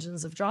natural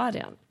engines of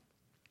drawdown.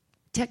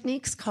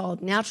 Techniques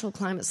called natural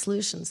climate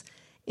solutions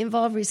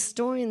involve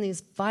restoring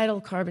these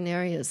vital carbon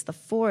areas, the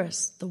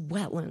forests, the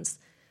wetlands,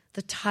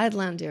 the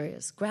tideland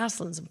areas,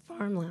 grasslands, and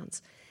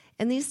farmlands.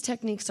 And these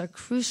techniques are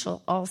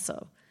crucial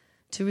also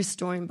to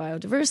restoring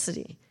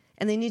biodiversity,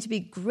 and they need to be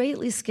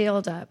greatly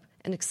scaled up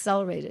and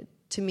accelerated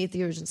to meet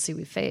the urgency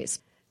we face.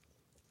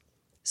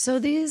 So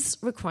these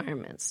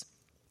requirements,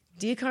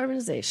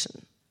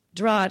 decarbonization,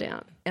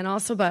 drawdown, and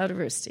also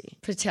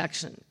biodiversity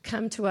protection,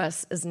 come to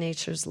us as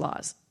nature's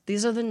laws.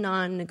 These are the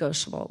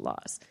non-negotiable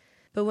laws.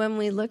 But when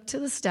we look to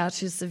the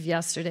statutes of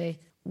yesterday,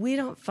 we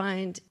don't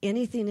find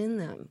anything in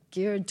them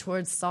geared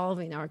towards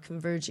solving our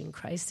converging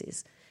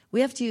crises.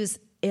 We have to use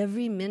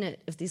every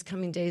minute of these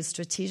coming days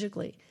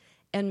strategically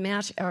and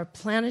match our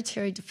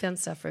planetary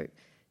defense effort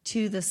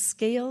to the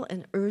scale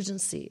and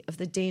urgency of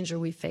the danger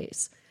we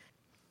face.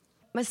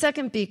 My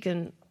second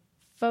beacon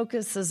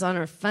focuses on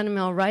our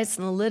fundamental rights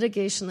and the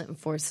litigation that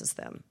enforces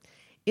them.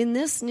 In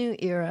this new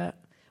era,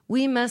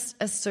 we must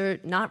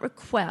assert not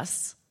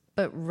requests,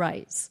 but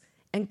rights,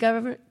 and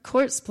government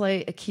courts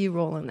play a key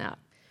role in that.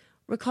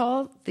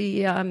 Recall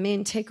the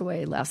main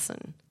takeaway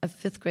lesson of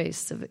fifth grade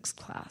civics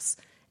class.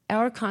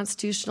 Our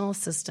constitutional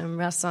system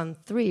rests on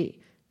 3,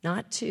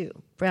 not 2,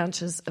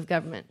 branches of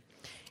government.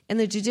 And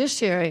the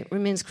judiciary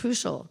remains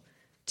crucial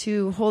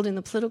to holding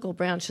the political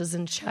branches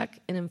in check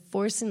and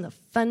enforcing the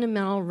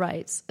fundamental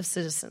rights of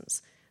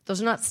citizens.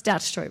 Those are not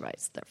statutory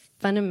rights, they're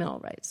fundamental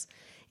rights.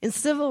 In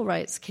civil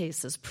rights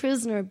cases,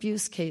 prisoner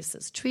abuse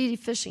cases, treaty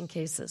fishing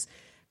cases,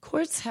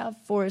 courts have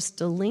forced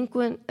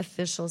delinquent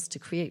officials to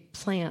create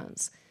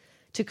plans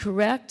to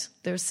correct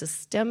their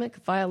systemic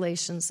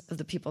violations of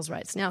the people's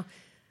rights. Now,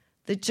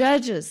 the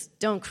judges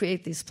don't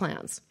create these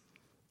plans.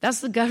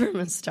 That's the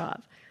government's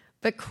job.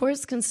 But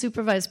courts can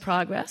supervise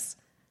progress,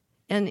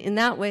 and in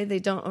that way, they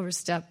don't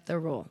overstep their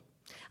role.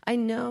 I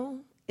know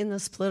in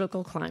this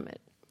political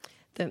climate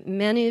that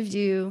many of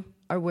you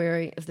are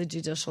wary of the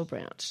judicial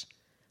branch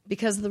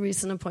because of the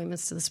recent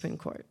appointments to the Supreme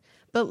Court.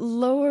 But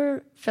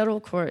lower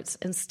federal courts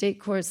and state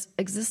courts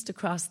exist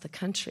across the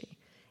country,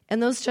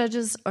 and those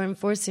judges are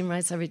enforcing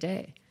rights every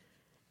day.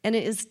 And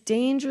it is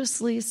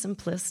dangerously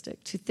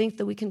simplistic to think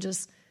that we can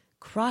just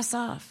cross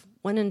off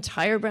one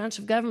entire branch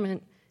of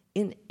government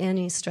in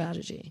any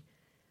strategy.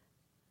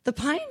 The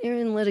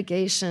pioneering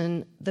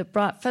litigation that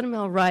brought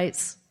fundamental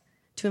rights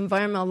to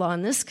environmental law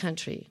in this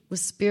country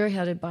was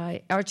spearheaded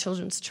by Our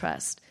Children's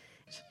Trust.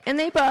 And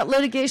they brought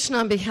litigation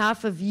on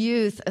behalf of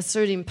youth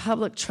asserting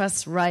public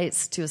trust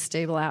rights to a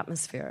stable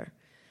atmosphere.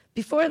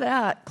 Before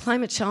that,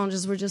 climate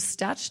challenges were just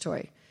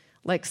statutory,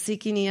 like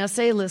seeking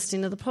ESA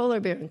listing of the polar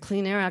bear and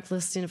Clean Air Act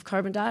listing of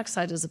carbon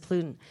dioxide as a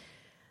pollutant.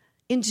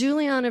 In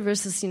Juliana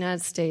versus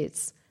United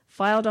States,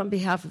 filed on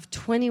behalf of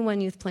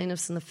 21 youth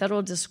plaintiffs in the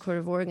Federal District Court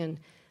of Oregon,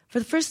 for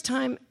the first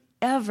time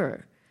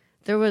ever,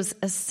 there was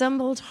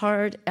assembled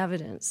hard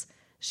evidence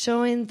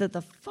showing that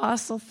the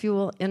fossil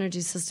fuel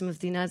energy system of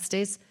the United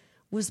States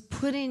was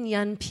putting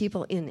young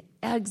people in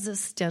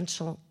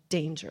existential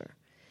danger.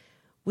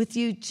 With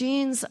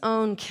Eugene's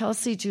own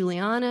Kelsey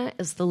Juliana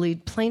as the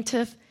lead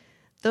plaintiff,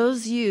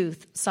 those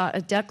youth sought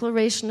a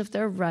declaration of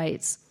their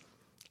rights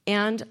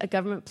and a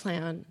government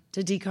plan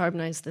to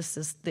decarbonize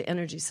the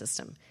energy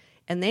system.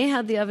 And they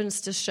had the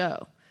evidence to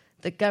show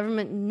that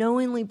government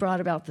knowingly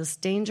brought about this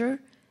danger,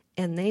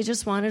 and they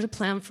just wanted a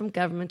plan from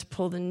government to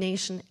pull the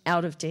nation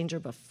out of danger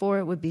before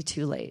it would be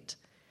too late.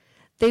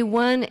 They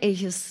won a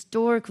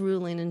historic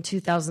ruling in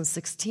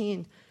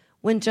 2016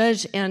 when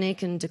Judge Ann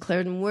Aiken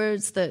declared in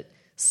words that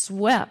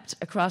swept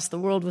across the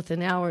world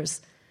within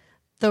hours,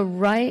 the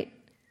right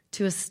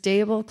to a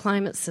stable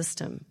climate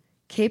system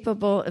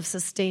capable of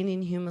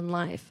sustaining human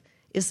life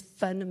is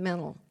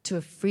fundamental to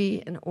a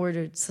free and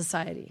ordered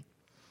society.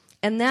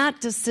 And that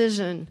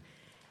decision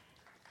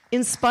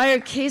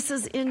inspired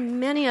cases in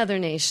many other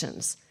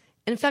nations.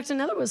 In fact,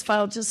 another was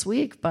filed just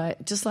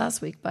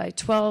last week by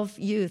 12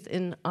 youth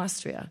in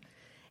Austria.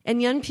 And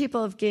young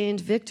people have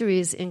gained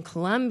victories in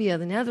Colombia,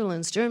 the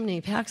Netherlands, Germany,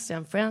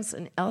 Pakistan, France,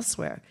 and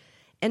elsewhere.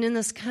 And in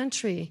this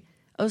country,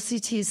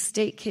 OCT's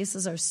state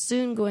cases are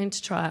soon going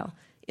to trial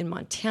in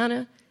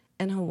Montana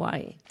and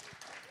Hawaii.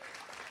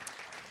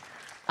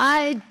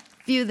 I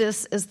view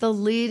this as the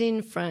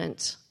leading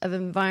front of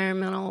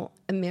environmental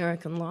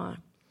American law,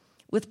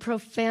 with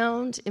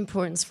profound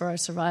importance for our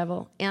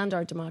survival and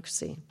our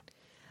democracy.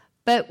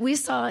 But we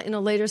saw in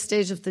a later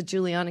stage of the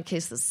Giuliani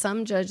case that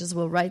some judges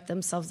will write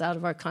themselves out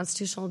of our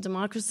constitutional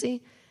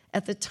democracy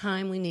at the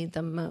time we need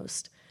them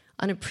most.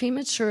 On a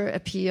premature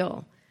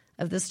appeal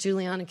of this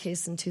Giuliani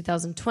case in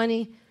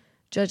 2020,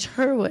 Judge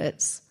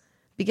Hurwitz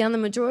began the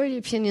majority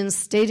opinion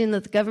stating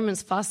that the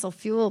government's fossil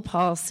fuel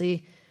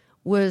policy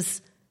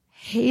was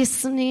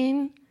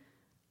hastening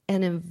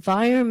an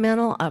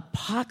environmental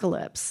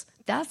apocalypse.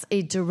 That's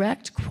a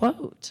direct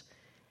quote.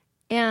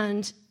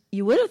 And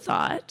you would have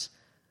thought,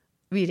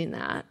 reading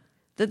that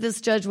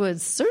this judge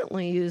would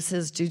certainly use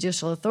his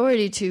judicial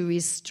authority to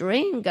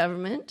restrain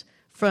government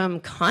from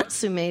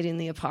consummating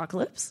the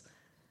apocalypse.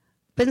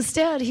 But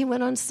instead, he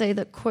went on to say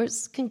that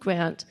courts can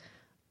grant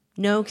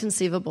no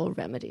conceivable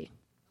remedy.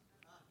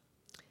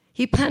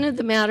 He punted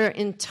the matter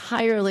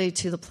entirely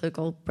to the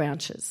political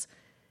branches.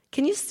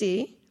 Can you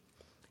see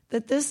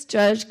that this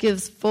judge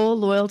gives full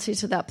loyalty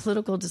to that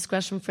political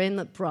discretion frame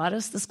that brought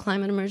us this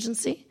climate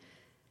emergency?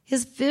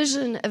 His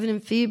vision of an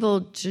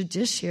enfeebled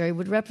judiciary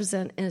would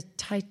represent a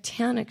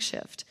titanic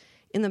shift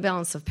in the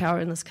balance of power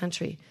in this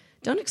country.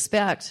 Don't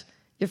expect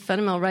your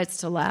fundamental rights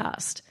to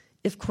last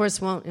if courts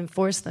won't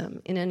enforce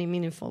them in any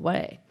meaningful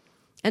way.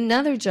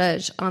 Another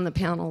judge on the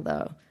panel,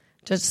 though,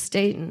 Judge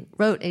Staten,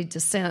 wrote a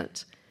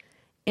dissent,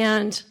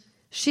 and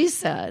she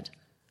said,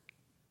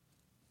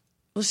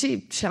 well,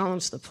 she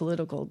challenged the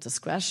political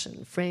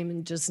discretion frame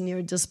in just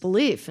near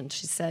disbelief, and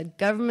she said,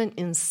 government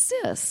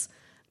insists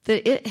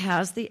that it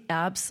has the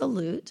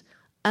absolute,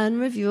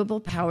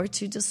 unreviewable power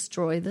to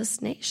destroy this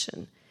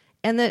nation,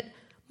 and that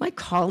my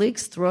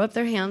colleagues throw up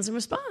their hands in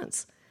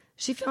response.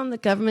 She found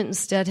that government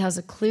instead has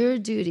a clear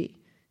duty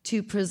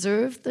to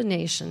preserve the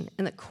nation,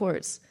 and that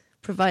courts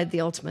provide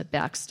the ultimate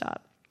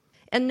backstop.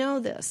 And know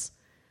this,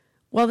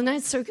 while the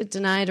Ninth Circuit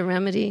denied a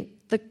remedy,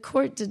 the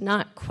court did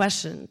not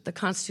question the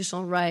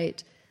constitutional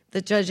right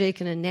that Judge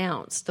Aiken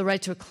announced, the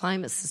right to a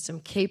climate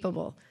system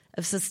capable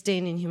of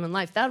sustaining human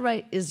life. That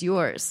right is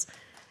yours.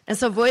 And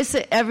so voice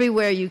it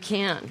everywhere you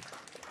can.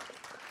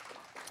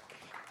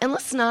 And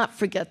let's not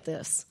forget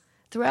this.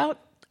 Throughout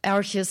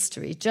our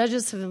history,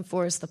 judges have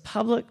enforced the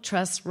public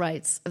trust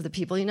rights of the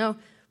people. You know,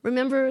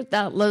 remember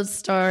that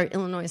Lodestar,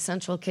 Illinois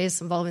Central case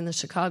involving the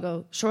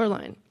Chicago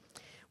shoreline?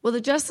 Well,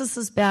 the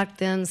justices back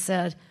then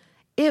said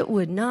it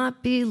would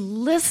not be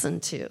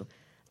listened to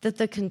that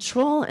the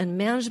control and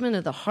management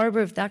of the harbor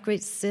of that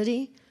great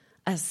city,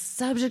 a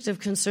subject of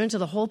concern to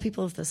the whole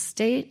people of the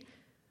state,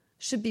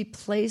 should be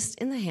placed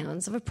in the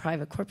hands of a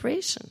private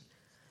corporation.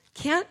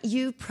 Can't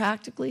you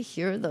practically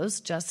hear those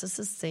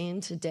justices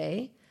saying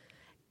today,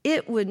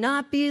 it would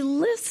not be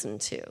listened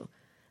to?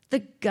 The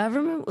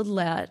government would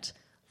let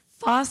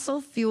fossil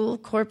fuel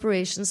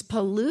corporations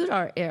pollute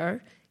our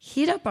air,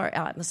 heat up our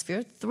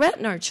atmosphere,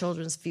 threaten our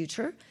children's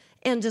future,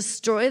 and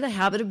destroy the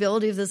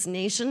habitability of this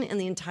nation and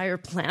the entire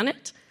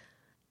planet?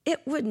 It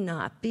would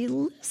not be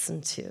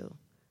listened to.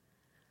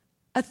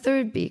 A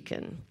third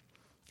beacon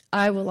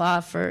I will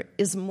offer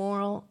is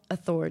moral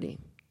authority.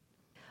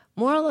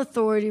 Moral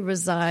authority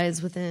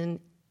resides within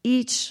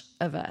each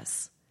of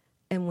us,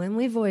 and when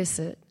we voice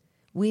it,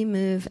 we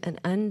move an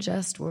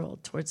unjust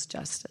world towards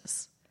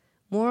justice.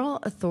 Moral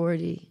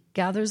authority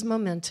gathers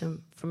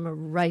momentum from a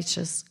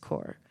righteous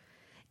core.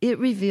 It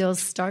reveals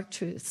stark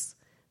truths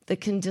that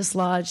can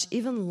dislodge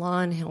even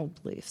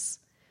long-held beliefs.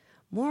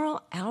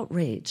 Moral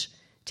outrage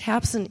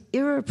taps an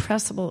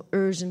irrepressible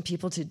urge in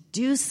people to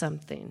do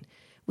something.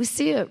 We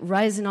see it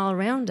rising all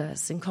around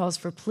us in calls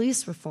for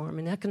police reform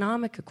and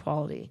economic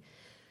equality.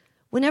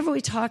 Whenever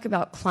we talk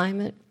about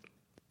climate,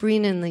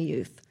 bring in the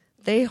youth.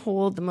 They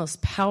hold the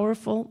most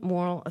powerful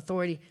moral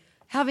authority,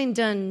 having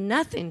done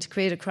nothing to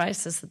create a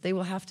crisis that they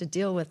will have to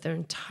deal with their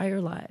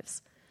entire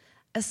lives.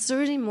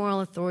 Asserting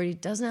moral authority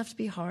doesn't have to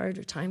be hard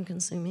or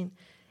time-consuming.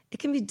 It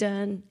can be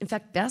done, in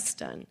fact, best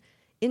done,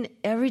 in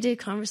everyday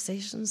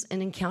conversations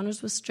and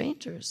encounters with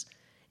strangers.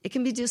 It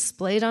can be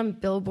displayed on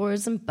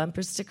billboards and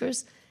bumper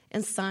stickers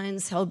and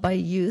signs held by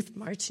youth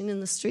marching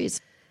in the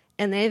streets,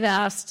 and they've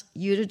asked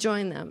you to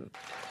join them.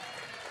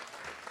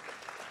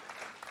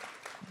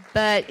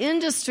 But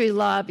industry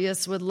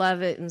lobbyists would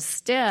love it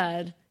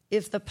instead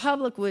if the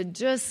public would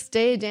just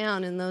stay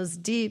down in those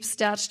deep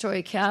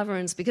statutory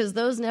caverns, because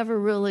those never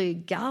really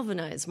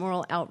galvanize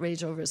moral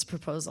outrage over its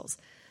proposals.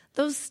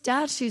 Those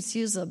statutes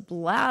use a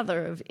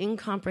blather of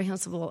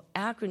incomprehensible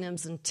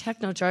acronyms and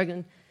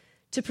techno-jargon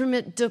to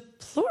permit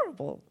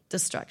deplorable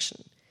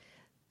destruction.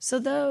 So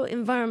though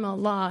environmental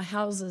law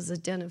houses a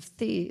den of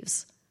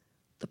thieves,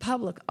 the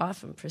public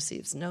often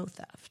perceives no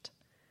theft.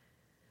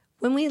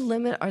 When we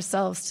limit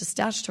ourselves to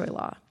statutory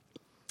law,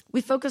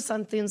 we focus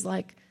on things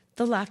like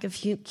the lack of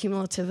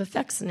cumulative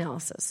effects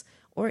analysis,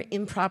 or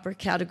improper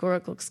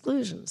categorical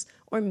exclusions,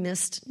 or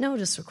missed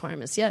notice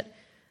requirements. Yet,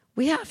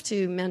 we have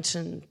to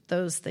mention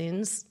those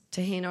things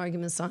to hang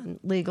arguments on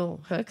legal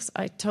hooks.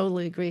 I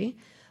totally agree.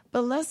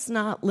 But let's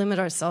not limit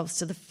ourselves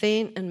to the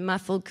faint and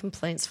muffled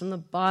complaints from the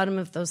bottom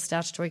of those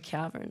statutory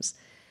caverns.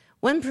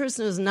 One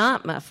person who's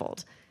not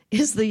muffled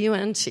is the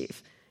UN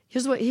chief.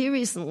 Here's what he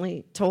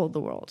recently told the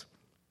world.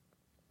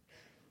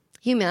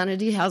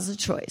 Humanity has a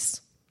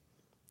choice: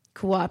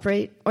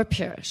 cooperate or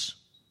perish.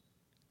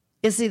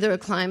 It's either a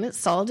climate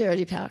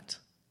solidarity pact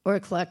or a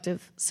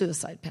collective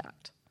suicide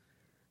pact.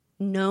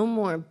 No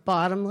more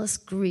bottomless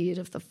greed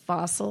of the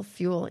fossil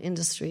fuel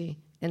industry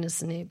and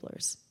its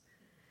enablers.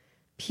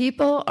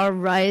 People are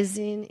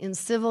rising in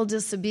civil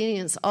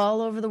disobedience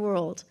all over the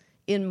world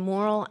in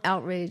moral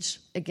outrage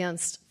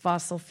against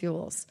fossil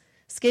fuels,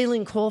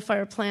 scaling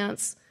coal-fired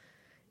plants,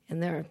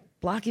 and they're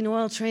blocking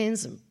oil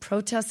trains and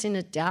protesting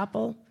at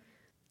DAPL.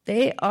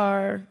 They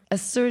are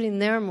asserting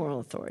their moral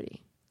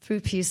authority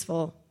through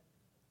peaceful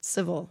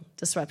civil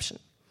disruption.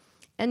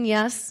 And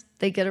yes,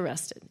 they get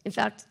arrested. In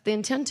fact, they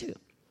intend to.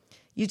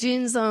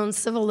 Eugene's own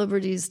Civil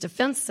Liberties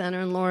Defense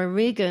Center and Laura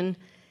Regan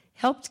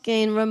helped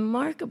gain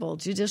remarkable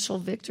judicial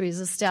victories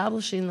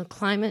establishing the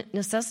climate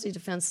necessity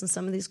defense in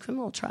some of these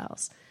criminal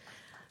trials.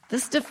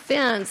 This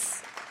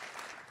defense,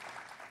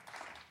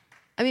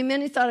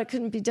 many thought it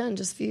couldn't be done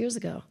just a few years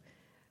ago.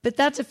 But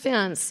that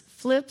defense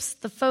flips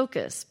the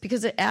focus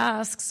because it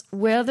asks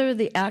whether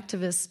the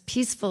activists'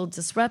 peaceful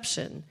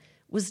disruption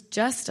was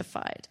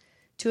justified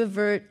to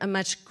avert a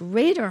much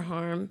greater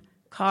harm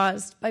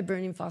caused by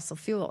burning fossil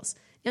fuels.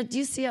 Now, do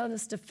you see how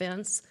this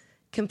defense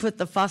can put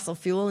the fossil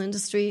fuel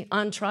industry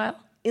on trial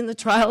in the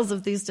trials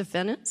of these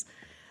defendants?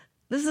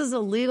 This is a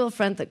legal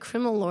front that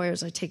criminal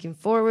lawyers are taking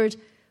forward,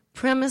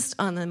 premised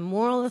on the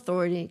moral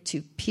authority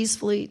to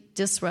peacefully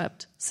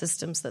disrupt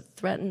systems that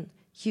threaten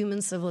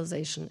human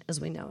civilization as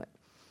we know it.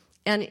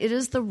 And it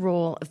is the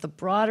role of the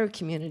broader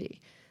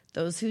community,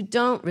 those who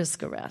don't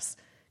risk arrest,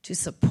 to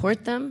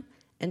support them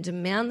and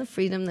demand the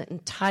freedom that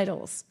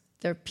entitles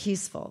their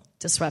peaceful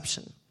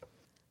disruption.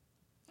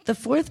 The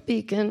fourth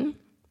beacon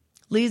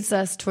leads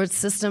us towards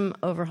system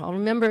overhaul.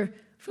 Remember,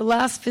 for the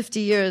last 50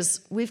 years,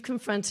 we've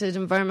confronted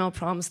environmental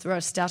problems through our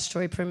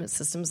statutory permit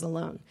systems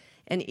alone.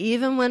 And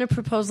even when a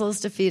proposal is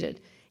defeated,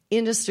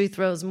 industry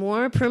throws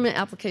more permit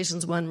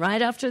applications one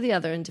right after the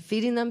other, and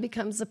defeating them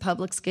becomes the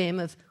public's game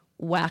of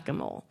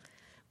whack-a-mole.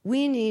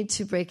 We need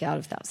to break out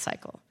of that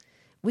cycle.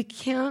 We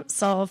can't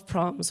solve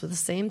problems with the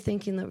same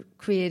thinking that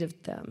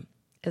created them,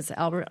 as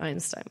Albert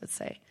Einstein would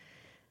say.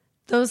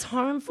 Those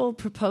harmful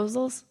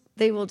proposals,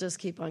 they will just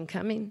keep on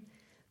coming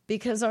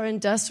because our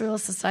industrial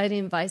society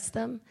invites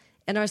them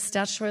and our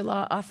statutory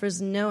law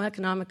offers no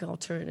economic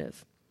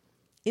alternative.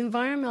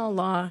 Environmental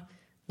law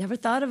never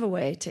thought of a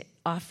way to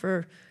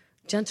offer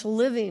gentle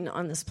living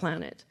on this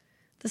planet.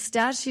 The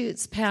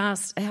statutes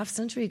passed a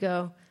half-century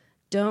ago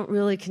don't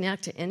really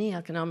connect to any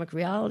economic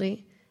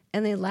reality,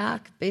 and they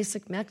lack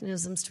basic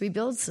mechanisms to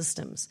rebuild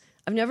systems.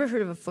 I've never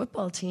heard of a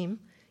football team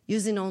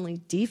using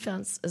only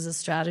defense as a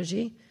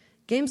strategy.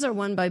 Games are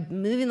won by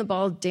moving the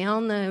ball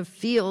down the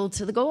field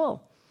to the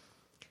goal.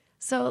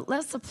 So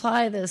let's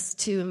apply this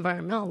to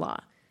environmental law.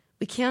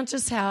 We can't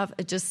just have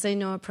a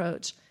just-say-no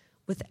approach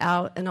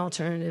without an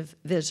alternative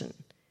vision.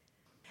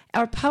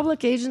 Our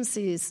public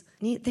agencies,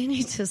 they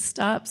need to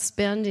stop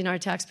spending our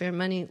taxpayer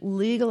money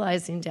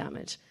legalizing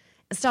damage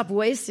and stop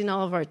wasting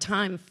all of our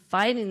time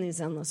fighting these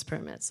endless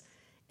permits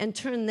and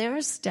turn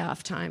their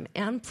staff time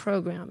and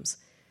programs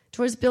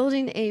towards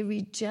building a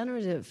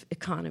regenerative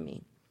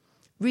economy.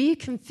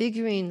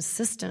 Reconfiguring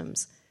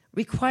systems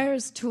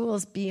requires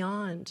tools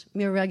beyond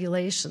mere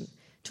regulation,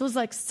 tools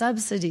like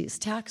subsidies,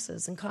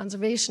 taxes, and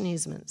conservation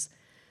easements.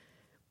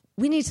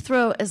 We need to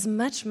throw as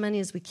much money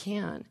as we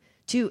can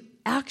to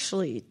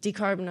actually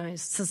decarbonize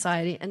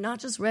society and not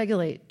just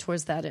regulate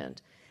towards that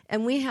end.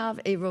 And we have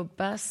a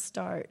robust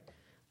start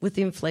with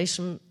the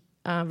Inflation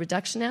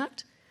Reduction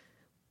Act,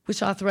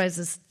 which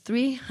authorizes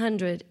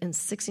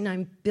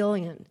 $369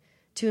 billion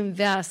to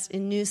invest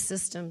in new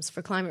systems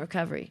for climate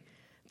recovery.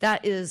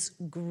 That is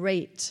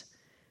great.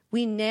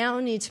 We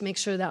now need to make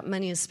sure that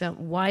money is spent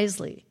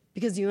wisely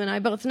because you and I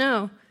both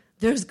know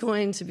there's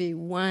going to be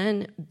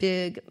one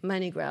big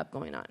money grab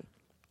going on.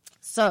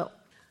 So,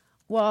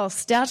 while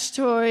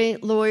statutory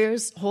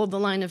lawyers hold the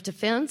line of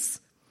defense,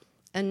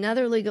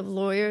 another league of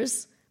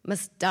lawyers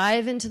must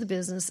dive into the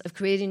business of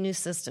creating new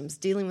systems,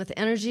 dealing with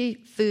energy,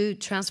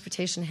 food,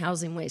 transportation,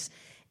 housing, waste.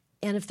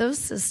 And if those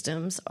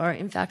systems are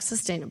in fact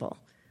sustainable,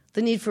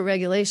 the need for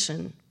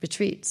regulation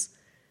retreats.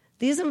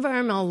 These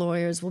environmental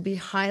lawyers will be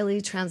highly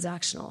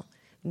transactional,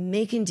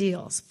 making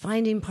deals,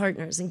 finding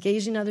partners,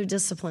 engaging other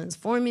disciplines,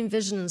 forming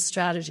vision and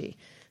strategy,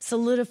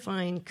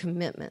 solidifying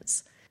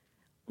commitments.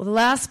 Well, the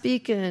last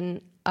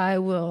beacon I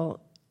will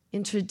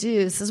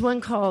introduce is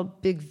one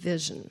called Big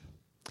Vision.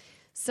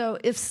 So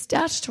if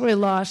statutory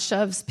law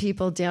shoves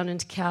people down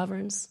into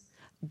caverns,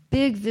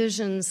 big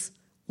visions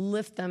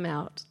lift them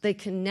out. They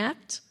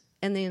connect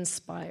and they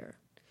inspire.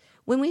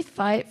 When we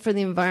fight for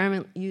the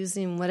environment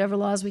using whatever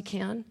laws we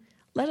can,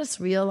 let us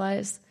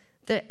realize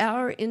that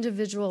our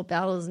individual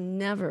battle is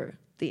never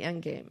the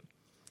end game.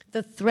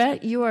 The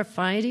threat you are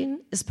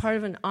fighting is part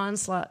of an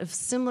onslaught of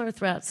similar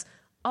threats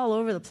all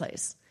over the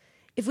place.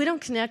 If we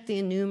don't connect the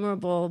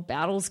innumerable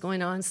battles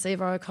going on,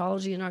 save our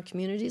ecology and our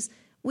communities,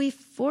 we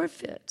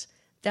forfeit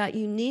that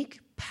unique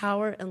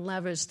power and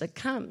leverage that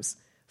comes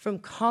from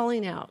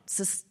calling out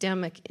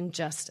systemic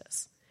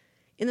injustice.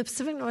 In the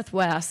Pacific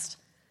Northwest,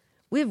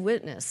 we have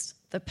witnessed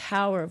the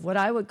power of what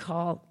I would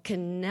call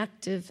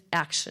connective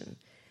action.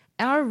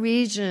 Our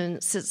region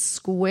sits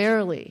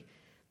squarely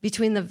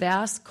between the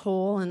vast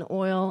coal and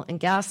oil and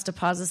gas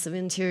deposits of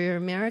interior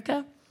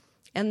America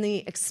and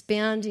the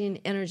expanding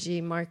energy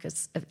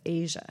markets of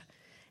Asia.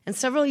 And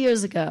several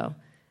years ago,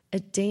 a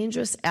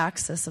dangerous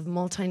axis of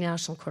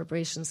multinational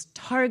corporations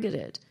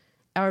targeted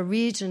our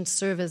region to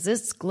serve as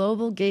its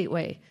global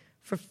gateway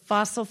for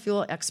fossil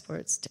fuel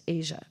exports to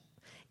Asia.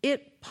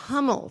 It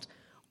pummeled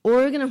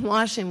Oregon and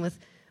Washington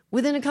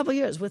within a couple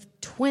years with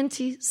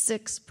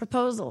 26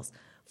 proposals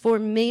for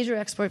major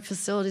export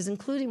facilities,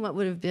 including what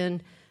would have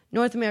been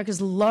North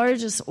America's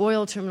largest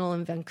oil terminal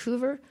in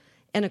Vancouver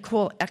and a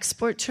coal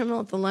export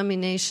terminal at the Lummi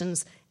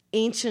Nation's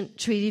ancient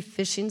treaty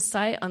fishing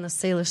site on the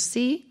Salish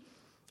Sea,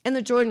 and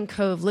the Jordan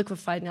Cove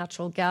liquefied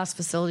natural gas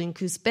facility in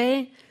Coos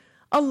Bay,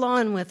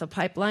 along with a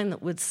pipeline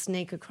that would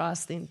snake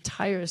across the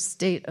entire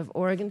state of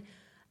Oregon,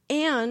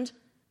 and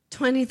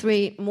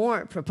 23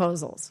 more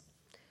proposals.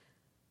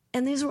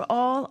 And these were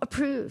all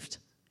approved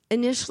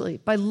initially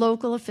by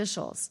local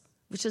officials,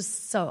 which is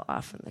so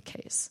often the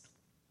case.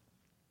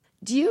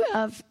 Do you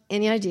have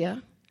any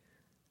idea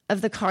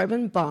of the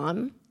carbon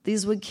bomb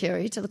these would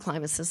carry to the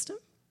climate system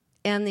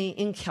and the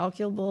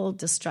incalculable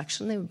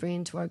destruction they would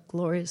bring to our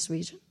glorious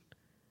region?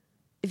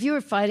 If you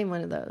were fighting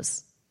one of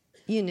those,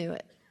 you knew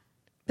it.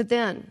 But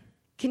then,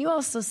 can you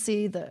also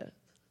see the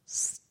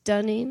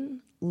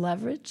stunning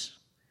leverage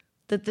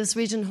that this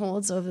region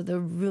holds over the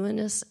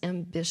ruinous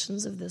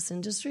ambitions of this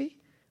industry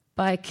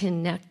by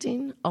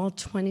connecting all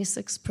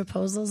 26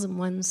 proposals in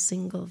one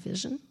single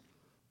vision?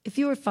 If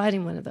you were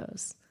fighting one of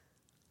those,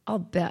 I'll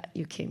bet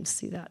you came to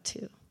see that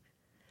too.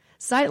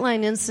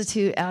 Sightline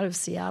Institute out of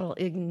Seattle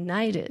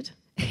ignited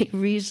a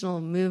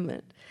regional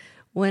movement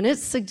when it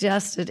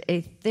suggested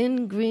a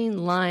thin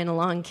green line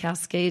along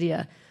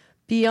Cascadia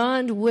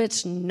beyond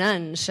which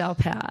none shall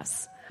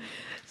pass.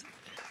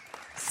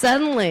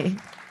 Suddenly,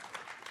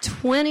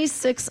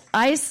 26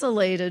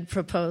 isolated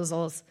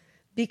proposals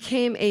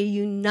became a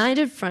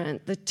united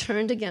front that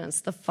turned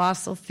against the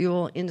fossil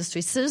fuel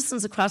industry.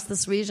 Citizens across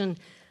this region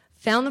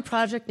found the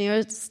project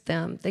nearest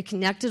them. They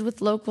connected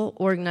with local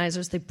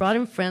organizers. They brought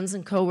in friends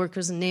and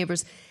coworkers and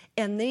neighbors,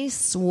 and they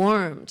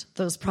swarmed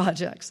those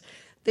projects.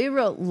 They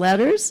wrote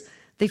letters.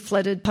 They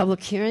flooded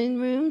public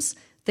hearing rooms.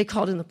 They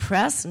called in the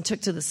press and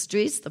took to the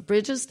streets, the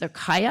bridges, their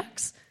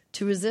kayaks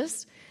to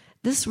resist.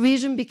 This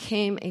region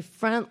became a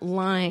front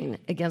line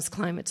against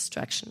climate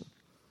destruction.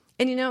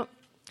 And you know,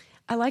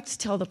 I like to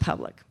tell the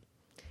public,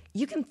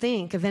 you can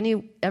think of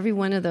every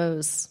one of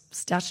those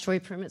statutory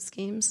permit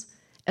schemes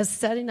as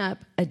setting up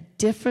a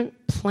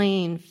different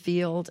playing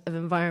field of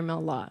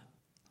environmental law.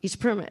 Each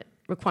permit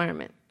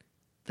requirement,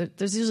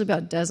 there's usually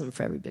about a dozen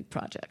for every big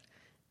project.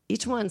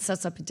 Each one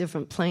sets up a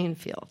different playing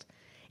field.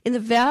 In the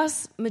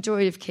vast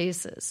majority of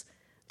cases,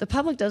 the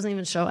public doesn't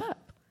even show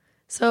up.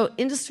 So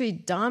industry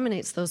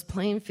dominates those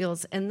playing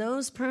fields, and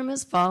those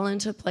permits fall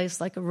into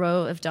place like a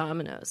row of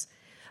dominoes.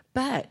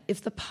 But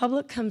if the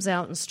public comes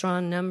out in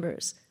strong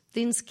numbers,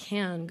 things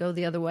can go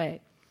the other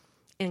way.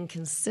 And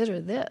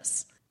consider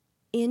this.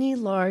 Any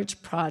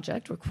large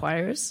project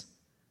requires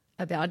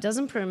about a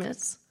dozen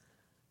permits.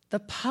 The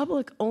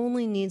public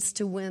only needs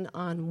to win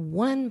on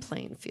one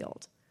playing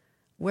field,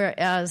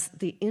 whereas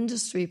the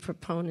industry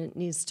proponent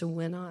needs to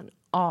win on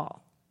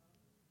all.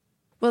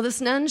 Well,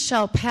 this none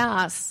shall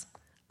pass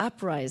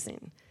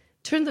uprising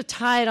turned the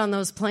tide on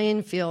those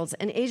playing fields,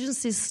 and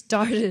agencies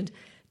started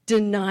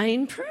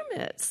denying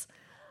permits.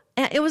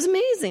 And it was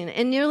amazing,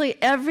 and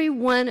nearly every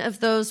one of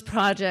those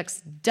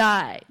projects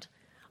died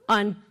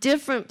on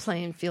different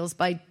playing fields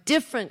by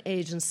different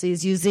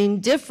agencies using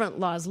different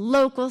laws,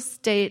 local,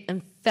 state,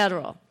 and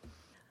federal.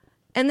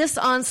 And this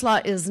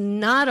onslaught is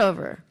not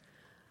over.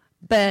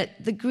 But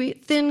the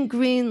thin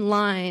green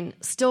line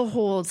still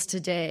holds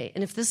today.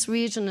 And if this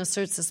region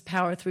asserts its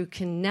power through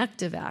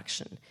connective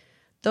action,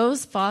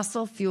 those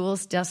fossil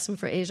fuels destined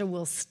for Asia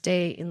will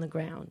stay in the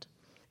ground.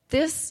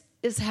 This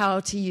is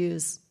how to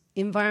use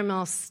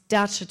environmental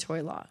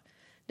statutory law.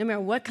 No matter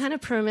what kind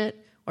of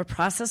permit or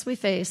process we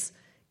face,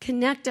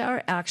 connect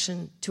our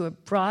action to a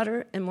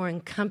broader and more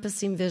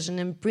encompassing vision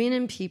and bring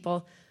in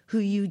people who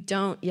you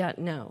don't yet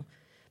know.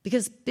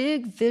 Because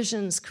big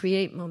visions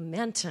create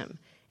momentum,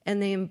 and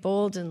they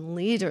embolden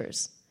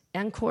leaders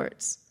and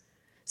courts.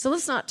 So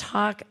let's not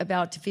talk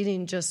about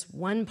defeating just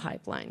one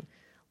pipeline.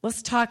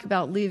 Let's talk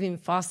about leaving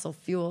fossil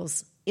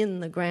fuels in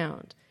the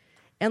ground.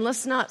 And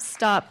let's not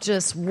stop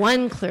just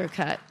one clear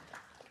cut.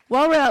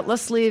 While we're out,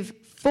 let's leave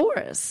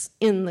forests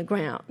in the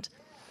ground.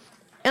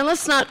 And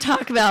let's not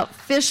talk about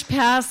fish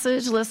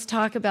passage. Let's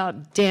talk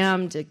about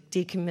dam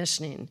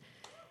decommissioning.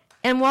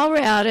 And while we're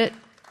at it,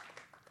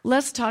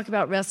 let's talk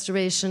about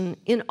restoration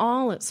in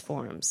all its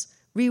forms.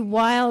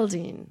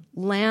 Rewilding,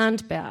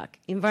 land back,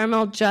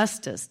 environmental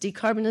justice,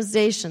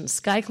 decarbonization,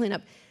 sky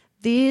cleanup.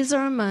 These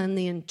are among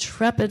the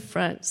intrepid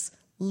fronts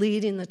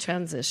leading the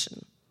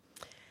transition.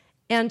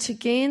 And to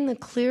gain the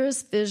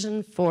clearest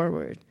vision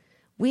forward,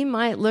 we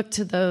might look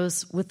to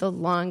those with the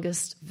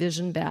longest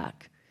vision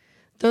back,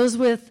 those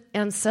with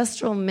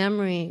ancestral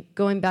memory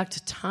going back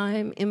to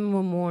time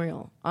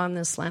immemorial on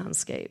this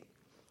landscape.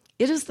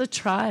 It is the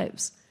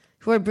tribes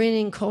who are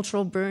bringing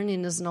cultural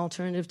burning as an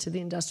alternative to the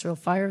industrial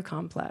fire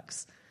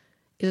complex.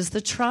 It is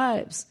the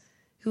tribes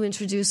who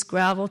introduced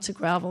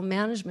gravel-to-gravel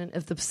management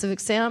of the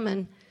Pacific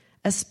salmon,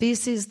 a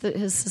species that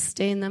has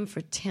sustained them for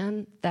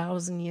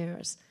 10,000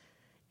 years.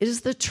 It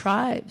is the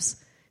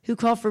tribes who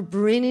call for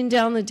bringing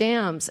down the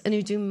dams and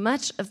who do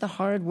much of the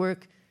hard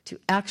work to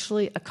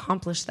actually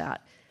accomplish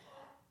that.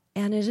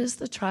 And it is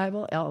the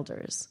tribal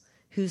elders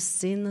who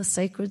sing the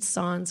sacred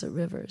songs at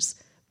rivers,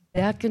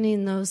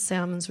 beckoning those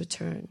salmon's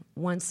return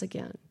once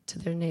again to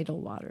their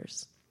natal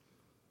waters.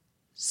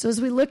 So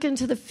as we look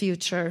into the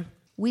future,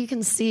 we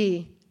can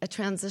see a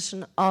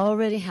transition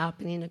already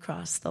happening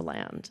across the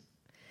land.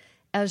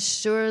 As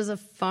sure as a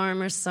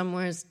farmer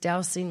somewhere is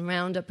dousing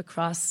Roundup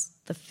across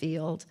the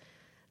field,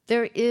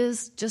 there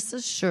is just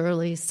as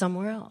surely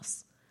somewhere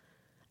else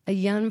a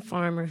young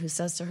farmer who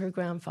says to her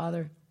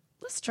grandfather,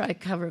 let's try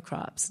cover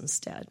crops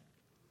instead.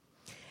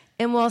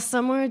 And while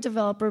somewhere a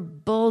developer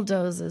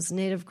bulldozes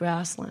native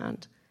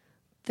grassland,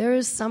 there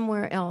is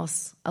somewhere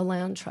else a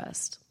land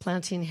trust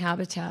planting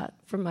habitat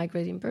for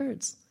migrating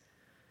birds.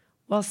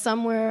 While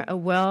somewhere a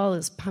well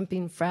is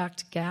pumping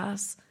fracked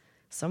gas,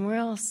 somewhere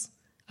else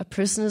a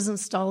person is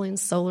installing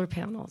solar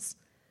panels.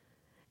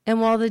 And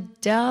while the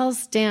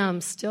Dalles Dam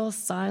still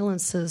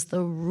silences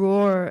the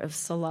roar of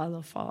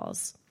Celilo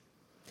Falls,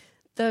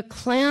 the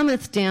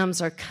Klamath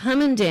dams are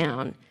coming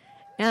down,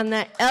 and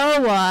the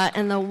Elwha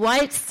and the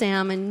white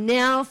salmon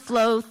now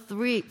flow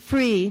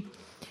free.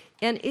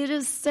 And it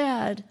is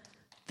said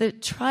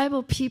that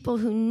tribal people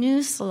who knew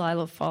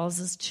Celilo Falls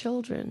as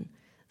children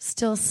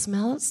still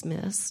smell its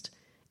mist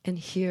and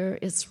hear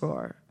its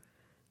roar.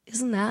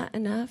 Isn't that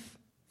enough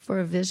for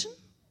a vision?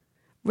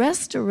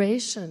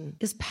 Restoration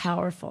is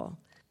powerful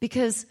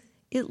because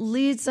it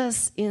leads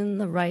us in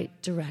the right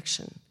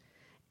direction.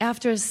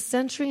 After a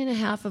century and a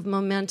half of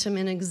momentum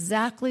in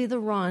exactly the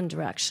wrong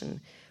direction,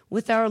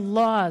 with our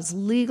laws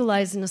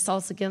legalizing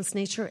assaults against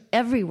nature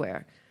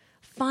everywhere,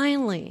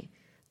 finally,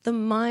 the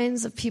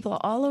minds of people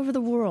all over the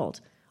world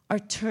are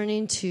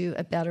turning to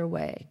a better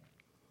way.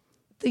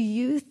 The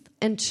youth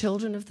and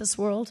children of this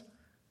world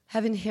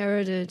have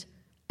inherited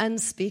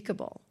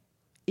unspeakable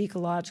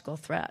ecological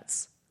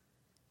threats,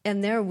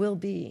 and there will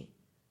be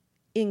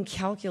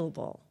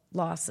incalculable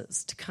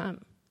losses to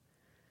come.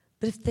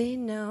 But if they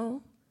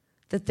know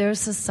that their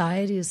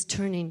society is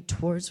turning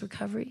towards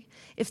recovery,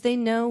 if they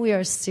know we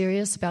are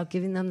serious about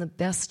giving them the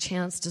best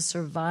chance to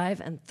survive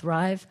and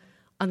thrive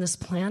on this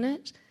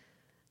planet,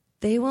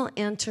 they will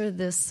enter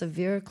this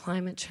severe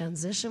climate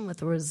transition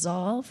with a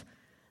resolve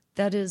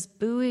that is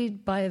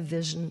buoyed by a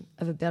vision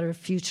of a better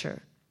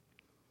future.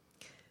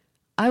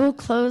 I will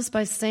close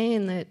by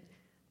saying that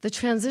the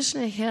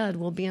transition ahead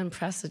will be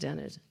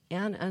unprecedented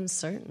and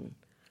uncertain.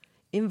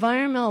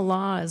 Environmental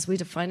law, as we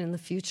define in the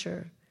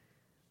future,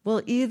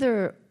 will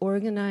either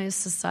organize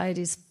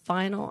society's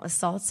final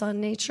assaults on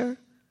nature,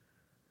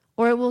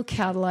 or it will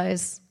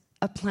catalyze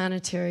a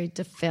planetary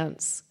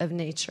defense of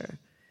nature.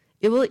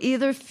 It will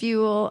either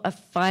fuel a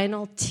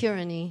final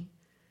tyranny,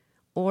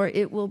 or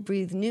it will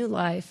breathe new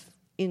life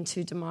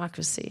into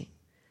democracy.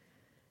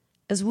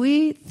 As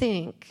we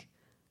think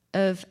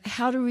of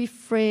how to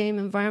reframe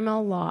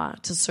environmental law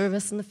to serve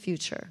us in the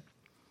future,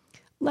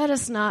 let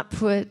us not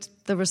put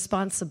the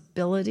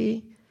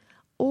responsibility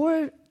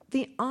or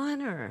the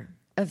honor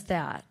of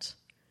that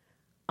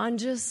on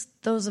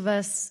just those of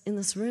us in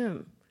this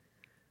room.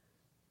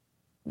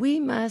 We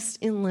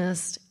must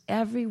enlist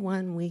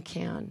everyone we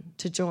can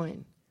to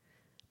join.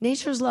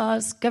 Nature's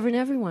laws govern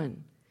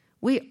everyone.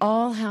 We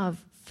all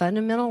have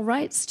fundamental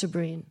rights to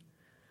bring.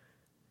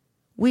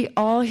 We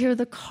all hear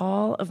the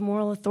call of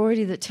moral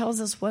authority that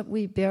tells us what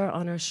we bear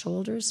on our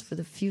shoulders for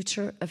the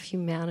future of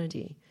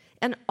humanity.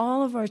 And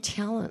all of our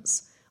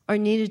talents are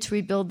needed to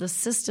rebuild the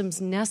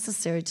systems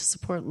necessary to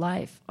support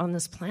life on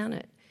this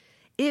planet.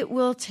 It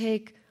will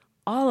take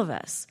all of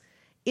us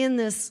in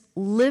this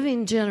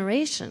living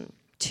generation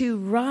to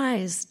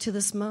rise to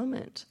this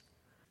moment.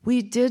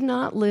 We did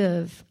not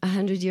live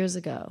 100 years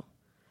ago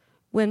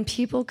when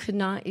people could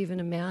not even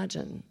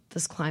imagine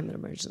this climate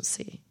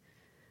emergency.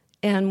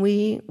 And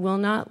we will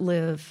not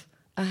live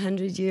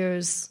 100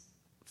 years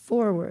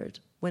forward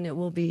when it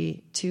will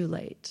be too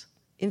late.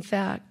 In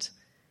fact,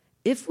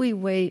 if we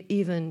wait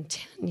even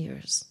 10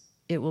 years,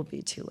 it will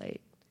be too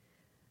late.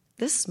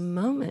 This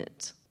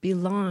moment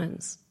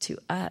belongs to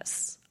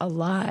us,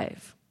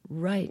 alive,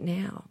 right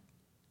now.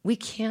 We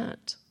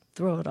can't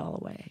throw it all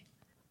away.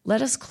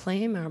 Let us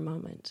claim our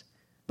moment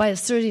by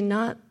asserting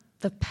not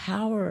the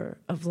power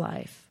of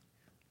life,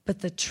 but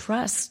the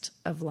trust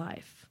of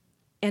life.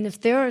 And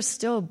if there are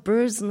still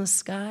birds in the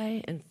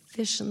sky and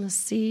fish in the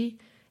sea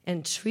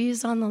and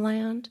trees on the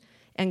land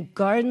and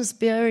gardens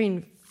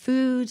bearing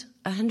food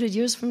 100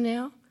 years from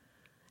now,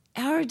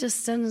 our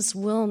descendants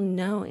will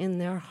know in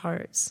their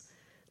hearts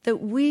that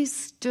we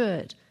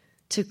stood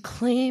to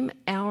claim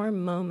our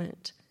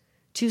moment,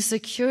 to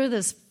secure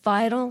this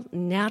vital,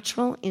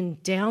 natural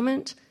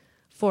endowment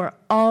for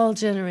all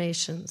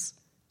generations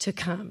to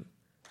come.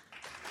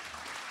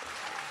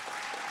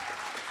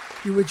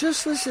 You were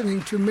just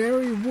listening to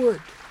Mary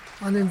Wood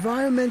on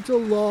environmental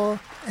law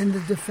and the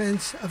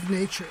defense of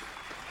nature.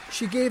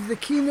 She gave the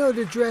keynote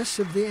address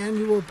of the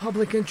annual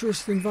Public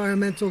Interest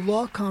Environmental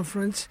Law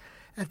Conference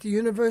at the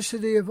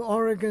University of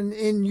Oregon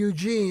in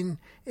Eugene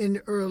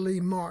in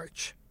early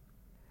March.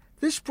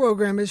 This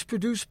program is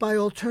produced by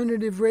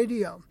Alternative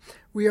Radio.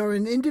 We are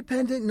an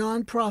independent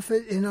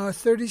nonprofit in our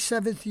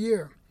 37th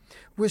year.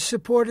 We're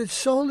supported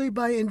solely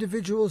by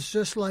individuals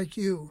just like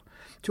you.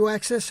 To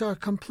access our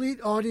complete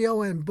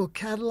audio and book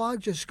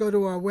catalog, just go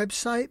to our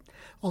website,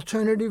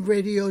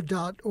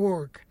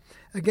 alternativeradio.org.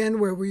 Again,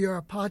 where we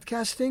are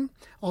podcasting,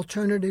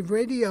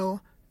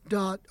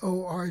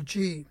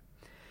 alternativeradio.org.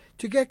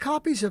 To get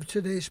copies of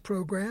today's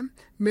program,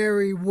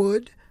 Mary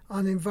Wood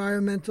on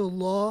environmental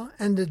law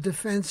and the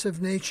defense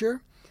of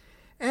nature,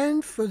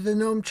 and for the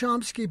Noam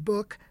Chomsky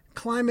book,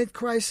 Climate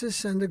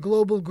Crisis and the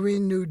Global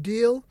Green New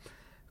Deal,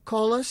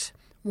 call us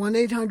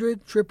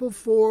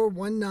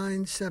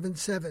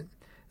 1-800-444-1977.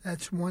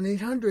 That's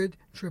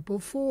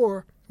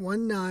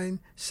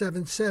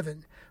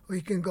 1-800-444-1977. Or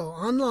you can go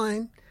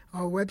online,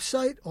 our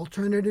website,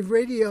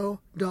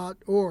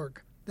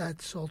 alternativeradio.org.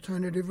 That's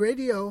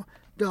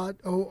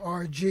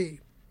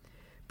alternativeradio.org.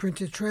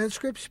 Printed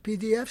transcripts,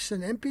 PDFs,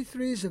 and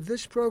MP3s of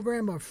this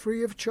program are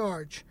free of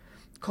charge.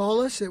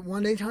 Call us at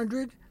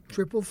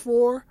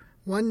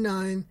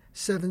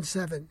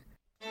 1-800-444-1977.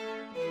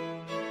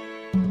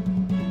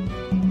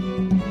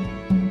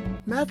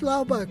 Matt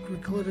Laubach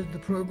recorded the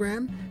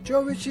program.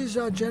 Joe Ritchie is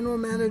our general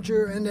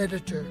manager and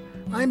editor.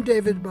 I'm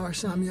David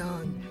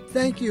Barsamian.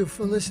 Thank you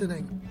for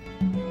listening.